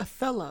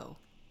Othello.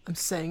 I'm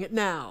saying it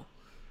now,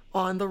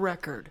 on the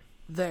record.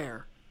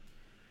 There.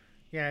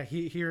 Yeah,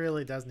 he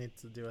really does need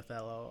to do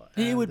Othello.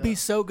 He would be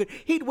so good.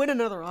 He'd win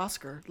another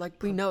Oscar.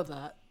 Like, we know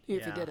that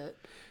if he did it,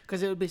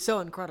 because it would be so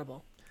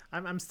incredible.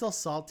 I'm still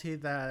salty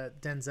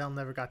that Denzel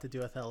never got to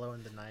do Othello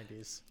in the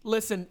 90s.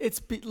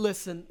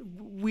 Listen,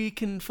 we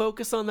can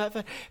focus on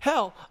that.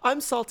 Hell,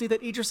 I'm salty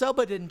that Idris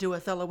Elba didn't do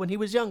Othello when he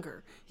was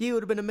younger. He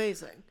would have been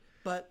amazing,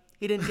 but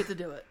he didn't get to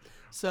do it.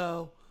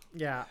 So,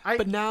 yeah.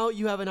 But now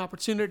you have an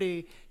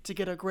opportunity to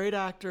get a great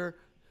actor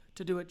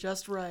to do it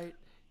just right,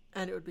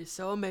 and it would be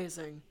so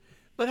amazing.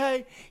 But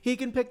hey, he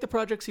can pick the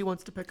projects he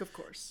wants to pick, of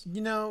course.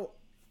 You know,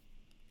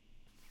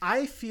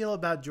 I feel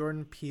about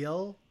Jordan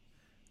Peele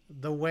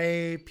the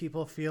way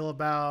people feel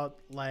about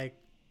like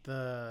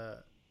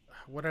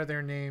what are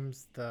their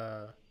names?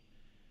 The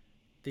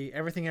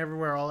Everything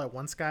Everywhere All at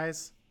Once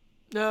guys.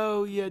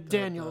 Oh yeah,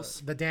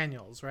 Daniels. The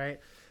Daniels, right?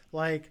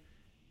 Like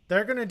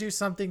they're gonna do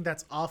something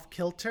that's off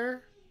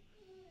kilter,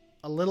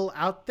 a little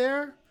out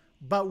there.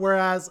 But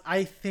whereas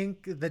I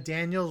think the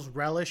Daniels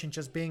relish in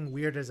just being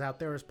weird as out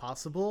there as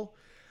possible,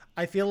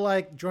 I feel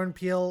like Jordan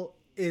Peele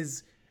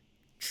is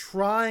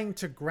trying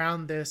to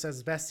ground this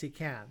as best he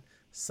can.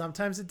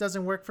 Sometimes it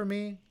doesn't work for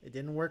me. It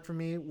didn't work for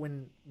me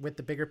with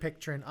The Bigger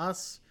Picture in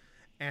Us,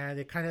 and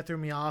it kind of threw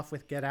me off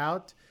with Get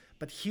Out.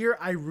 But here,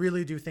 I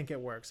really do think it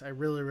works. I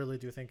really, really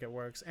do think it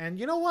works. And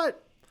you know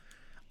what?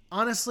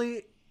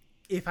 Honestly,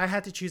 if I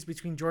had to choose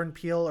between Jordan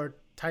Peele or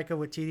Taika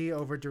Waititi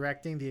over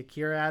directing the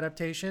Akira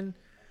adaptation,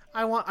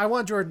 I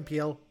want Jordan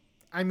Peele.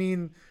 I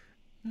mean,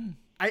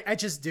 I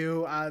just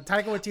do.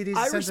 Taika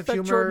Waititi's sense of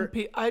humor.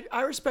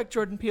 I respect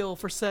Jordan Peele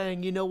for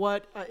saying, you know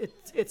what,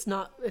 it's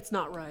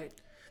not right.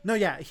 No,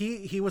 yeah,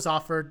 he was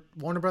offered.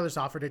 Warner Brothers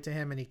offered it to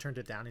him, and he turned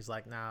it down. He's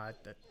like, nah,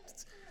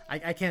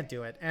 I can't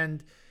do it.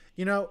 And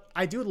you know,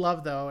 I do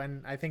love though,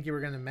 and I think you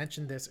were going to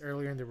mention this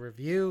earlier in the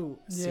review.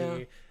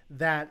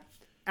 That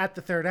at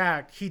the third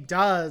act, he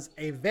does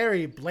a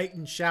very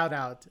blatant shout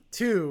out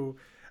to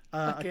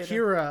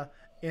Akira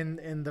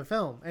in the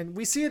film, and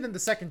we see it in the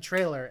second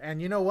trailer.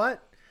 And you know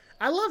what?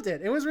 I loved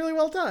it. It was really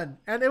well done,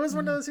 and it was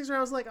one of those things where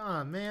I was like,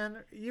 "Oh man,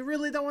 you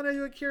really don't want to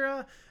do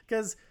Akira?"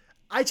 Because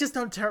I just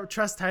don't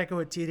trust Taika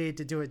Waititi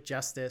to do it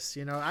justice.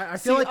 You know, I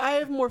feel like I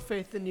have more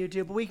faith than you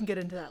do, but we can get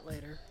into that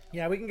later.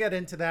 Yeah, we can get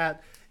into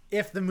that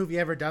if the movie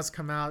ever does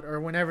come out,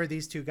 or whenever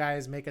these two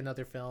guys make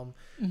another film.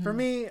 For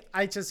me,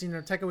 I just,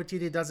 Taika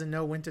Waititi doesn't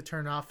know when to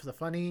turn off the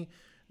funny.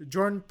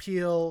 Jordan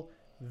Peele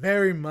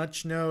very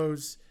much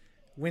knows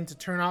when to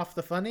turn off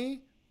the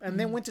funny, and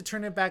then when to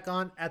turn it back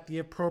on at the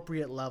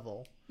appropriate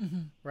level.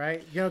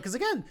 Right? You know, because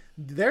again,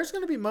 there's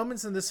going to be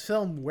moments in this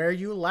film where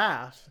you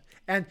laugh,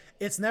 and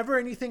it's never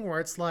anything where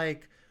it's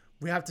like,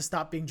 we have to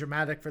stop being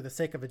dramatic for the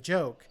sake of a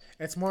joke.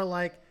 It's more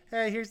like,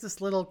 hey, here's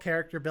this little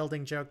character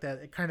building joke that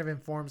it kind of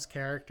informs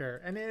character,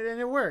 and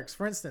it works.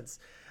 For instance,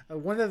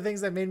 one of the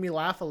things that made me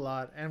laugh a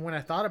lot, and when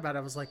I thought about it,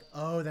 I was like,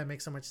 oh, that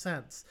makes so much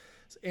sense.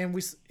 And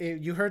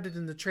you heard it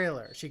in the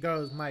trailer. She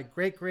goes, my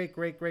great great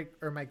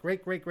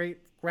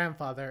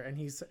grandfather, and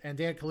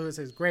Dan Kaluuya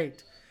says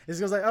great. It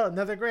goes like, oh,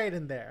 another great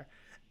in there.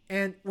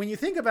 And when you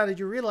think about it,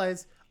 you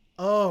realize,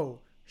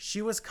 oh,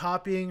 she was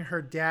copying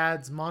her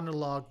dad's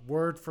monologue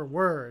word for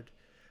word,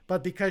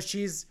 but because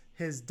she's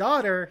his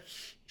daughter,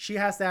 she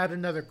has to add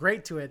another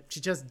great to it.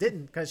 She just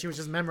didn't, because she was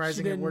just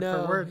memorizing it word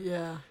for word.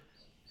 Yeah.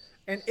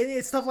 And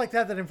it's stuff like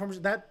that informs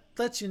that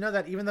lets you know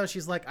that even though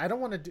she's like, I don't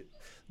want to do.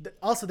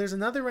 Also, there's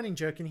another running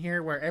joke in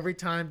here where every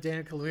time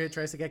Daniel Kaluuya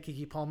tries to get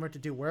Keke Palmer to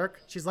do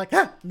work, she's like,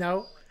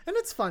 no, and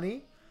it's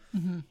funny.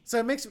 So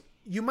it makes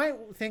you might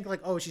think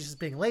like, oh, she's just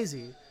being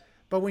lazy,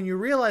 but when you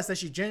realize that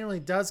she genuinely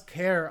does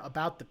care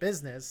about the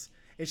business,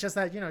 it's just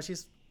that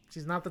she's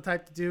not the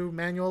type to do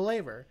manual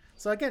labor.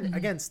 So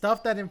again,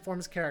 stuff that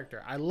informs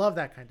character. I love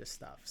that kind of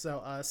stuff.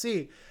 So,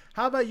 C,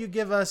 how about you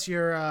give us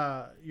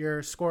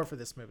your score for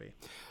this movie?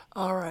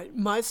 All right,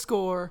 my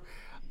score,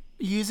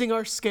 using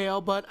our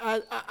scale, but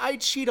I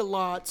cheat a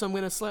lot, so I'm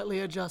going to slightly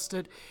adjust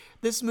it.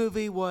 This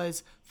movie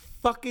was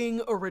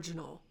fucking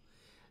original.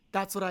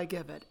 That's what I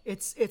give it.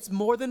 It's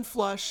more than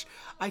flush.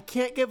 I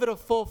can't give it a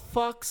full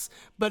fucks,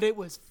 but it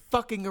was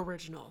fucking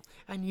original.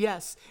 And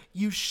yes,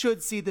 you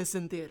should see this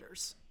in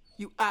theaters.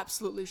 You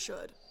absolutely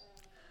should.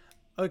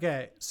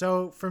 Okay,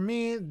 so for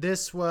me,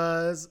 this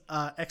was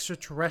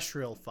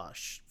extraterrestrial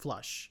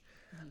flush.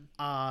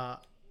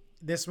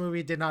 This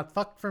movie did not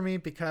fuck for me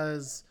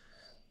because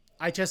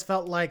I just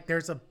felt like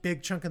there's a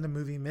big chunk of the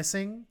movie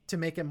missing to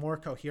make it more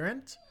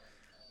coherent.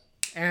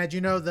 And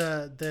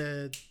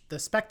the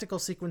spectacle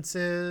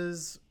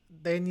sequences,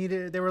 they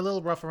were a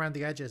little rough around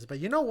the edges. But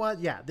you know what?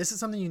 Yeah, this is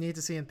something you need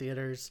to see in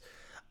theaters.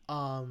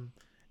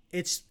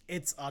 It's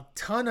a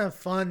ton of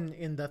fun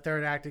in the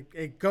third act.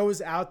 It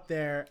goes out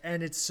there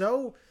and it's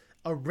so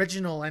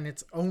original and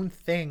its own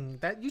thing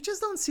that you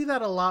just don't see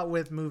that a lot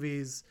with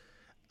movies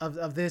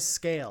of this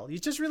scale. You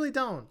just really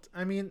don't.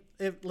 I mean,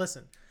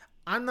 listen,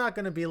 I'm not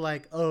going to be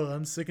like, oh,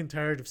 I'm sick and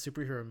tired of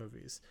superhero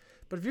movies.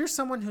 But if you're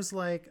someone who's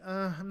like,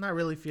 I'm not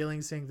really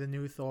feeling seeing the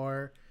new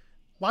Thor,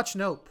 watch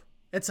Nope.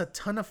 It's a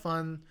ton of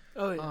fun.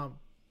 Oh, yeah.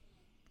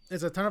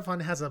 It's a ton of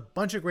fun. It has a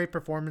bunch of great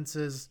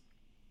performances.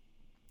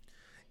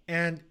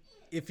 And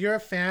if you're a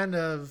fan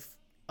of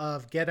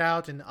Get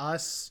Out and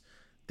Us,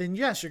 then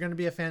yes, you're going to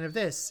be a fan of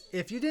this.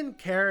 If you didn't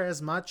care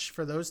as much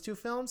for those two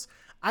films,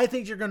 I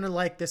think you're going to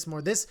like this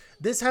more. This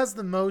has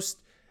the most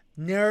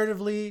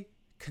narratively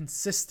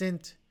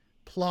consistent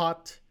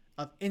plot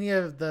of any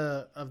of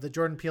the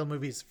Jordan Peele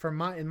movies,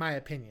 in my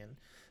opinion.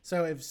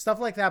 So if stuff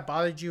like that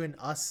bothered you in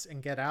Us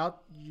and Get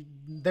Out,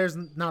 there's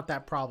not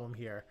that problem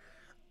here.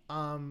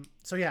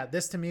 So yeah,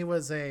 this to me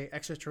was a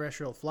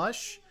extraterrestrial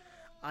flush.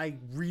 I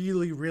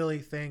really, really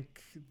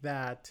think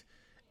that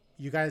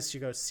you guys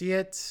should go see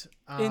it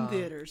in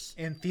theaters.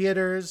 In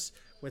theaters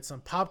with some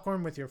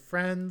popcorn with your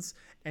friends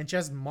and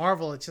just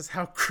marvel at just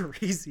how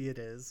crazy it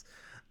is.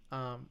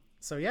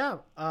 So yeah,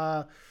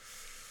 I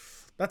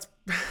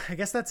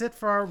guess that's it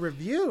for our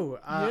review.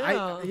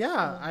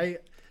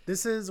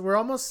 We're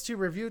almost to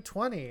review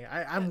 20.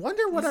 I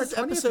wonder what this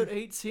our 20th episode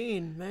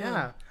 18, man.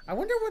 Yeah, I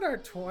wonder what our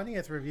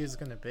 20th review is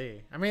going to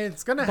be. I mean,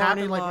 it's going to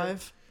Barney happen like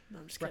live. No,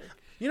 I'm just kidding.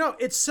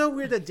 It's so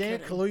weird that Daniel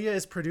Kaluuya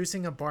is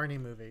producing a Barney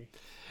movie.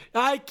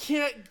 I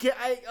can't get.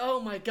 Oh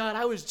my god,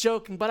 I was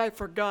joking, but I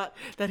forgot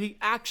that he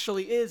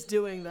actually is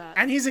doing that.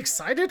 And he's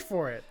excited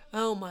for it.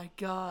 Oh my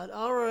god.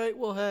 All right.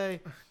 Well,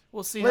 hey,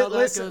 we'll see how that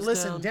goes down.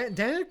 Listen,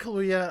 Daniel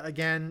Kaluuya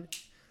again.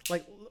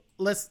 Like,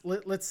 let's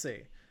see.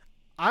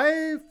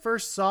 I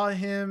first saw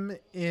him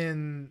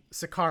in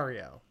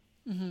Sicario.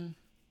 Mm-hmm.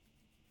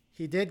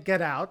 He did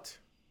Get Out.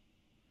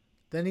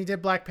 Then he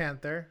did Black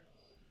Panther.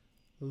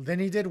 Then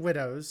he did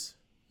Widows.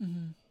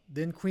 Mm-hmm.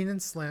 Then Queen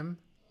and Slim.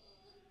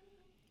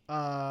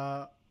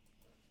 Then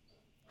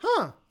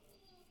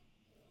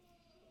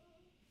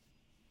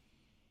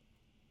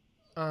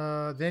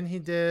he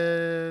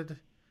did.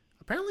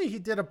 Apparently, he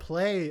did a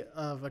play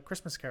of A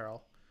Christmas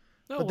Carol.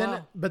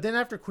 Oh, but then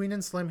after Queen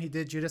and Slim, he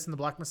did Judas and the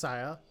Black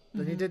Messiah.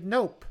 Then he did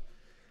Nope.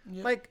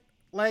 Yep.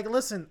 Like,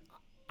 listen,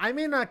 I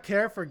may not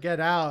care for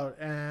Get Out,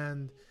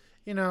 and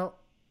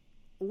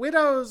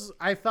Widows.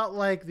 I felt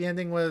like the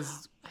ending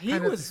was.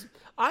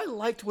 I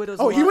liked Widows.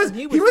 Oh, a lot,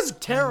 he was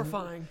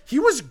terrifying. He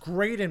was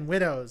great in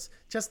Widows.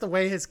 Just the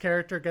way his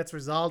character gets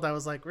resolved, I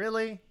was like,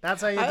 really?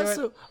 That's how you do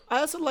it? I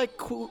also like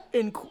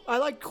I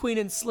like Queen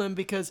and Slim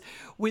because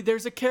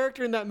there's a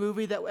character in that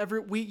movie that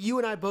you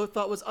and I both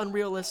thought was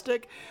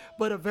unrealistic,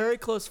 but a very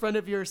close friend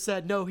of yours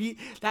said, no,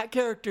 that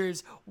character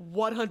is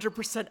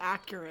 100%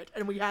 accurate,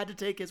 and we had to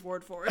take his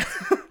word for it.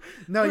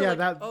 No, yeah,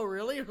 like, oh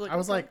really? I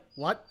was like,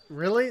 what?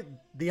 Really?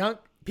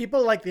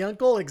 People like the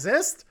uncle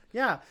exist?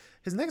 Yeah.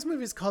 His next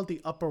movie is called The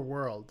Upper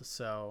World.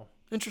 So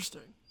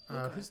interesting.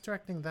 Okay. Who's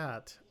directing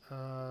that?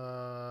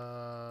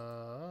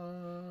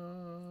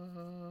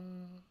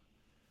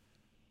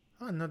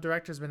 No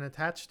director's been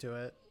attached to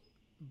it.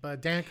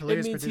 But Dan Kaluuya.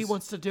 It means he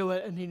wants to do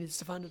it, and he needs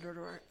to find a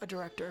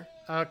director.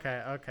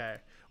 Okay.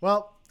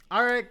 Well,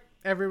 all right,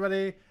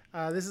 everybody.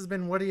 This has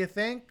been What Do You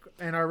Think?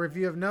 And our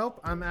review of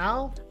Nope. I'm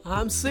Al.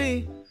 I'm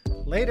C.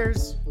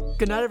 Laters.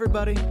 Good night,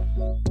 everybody.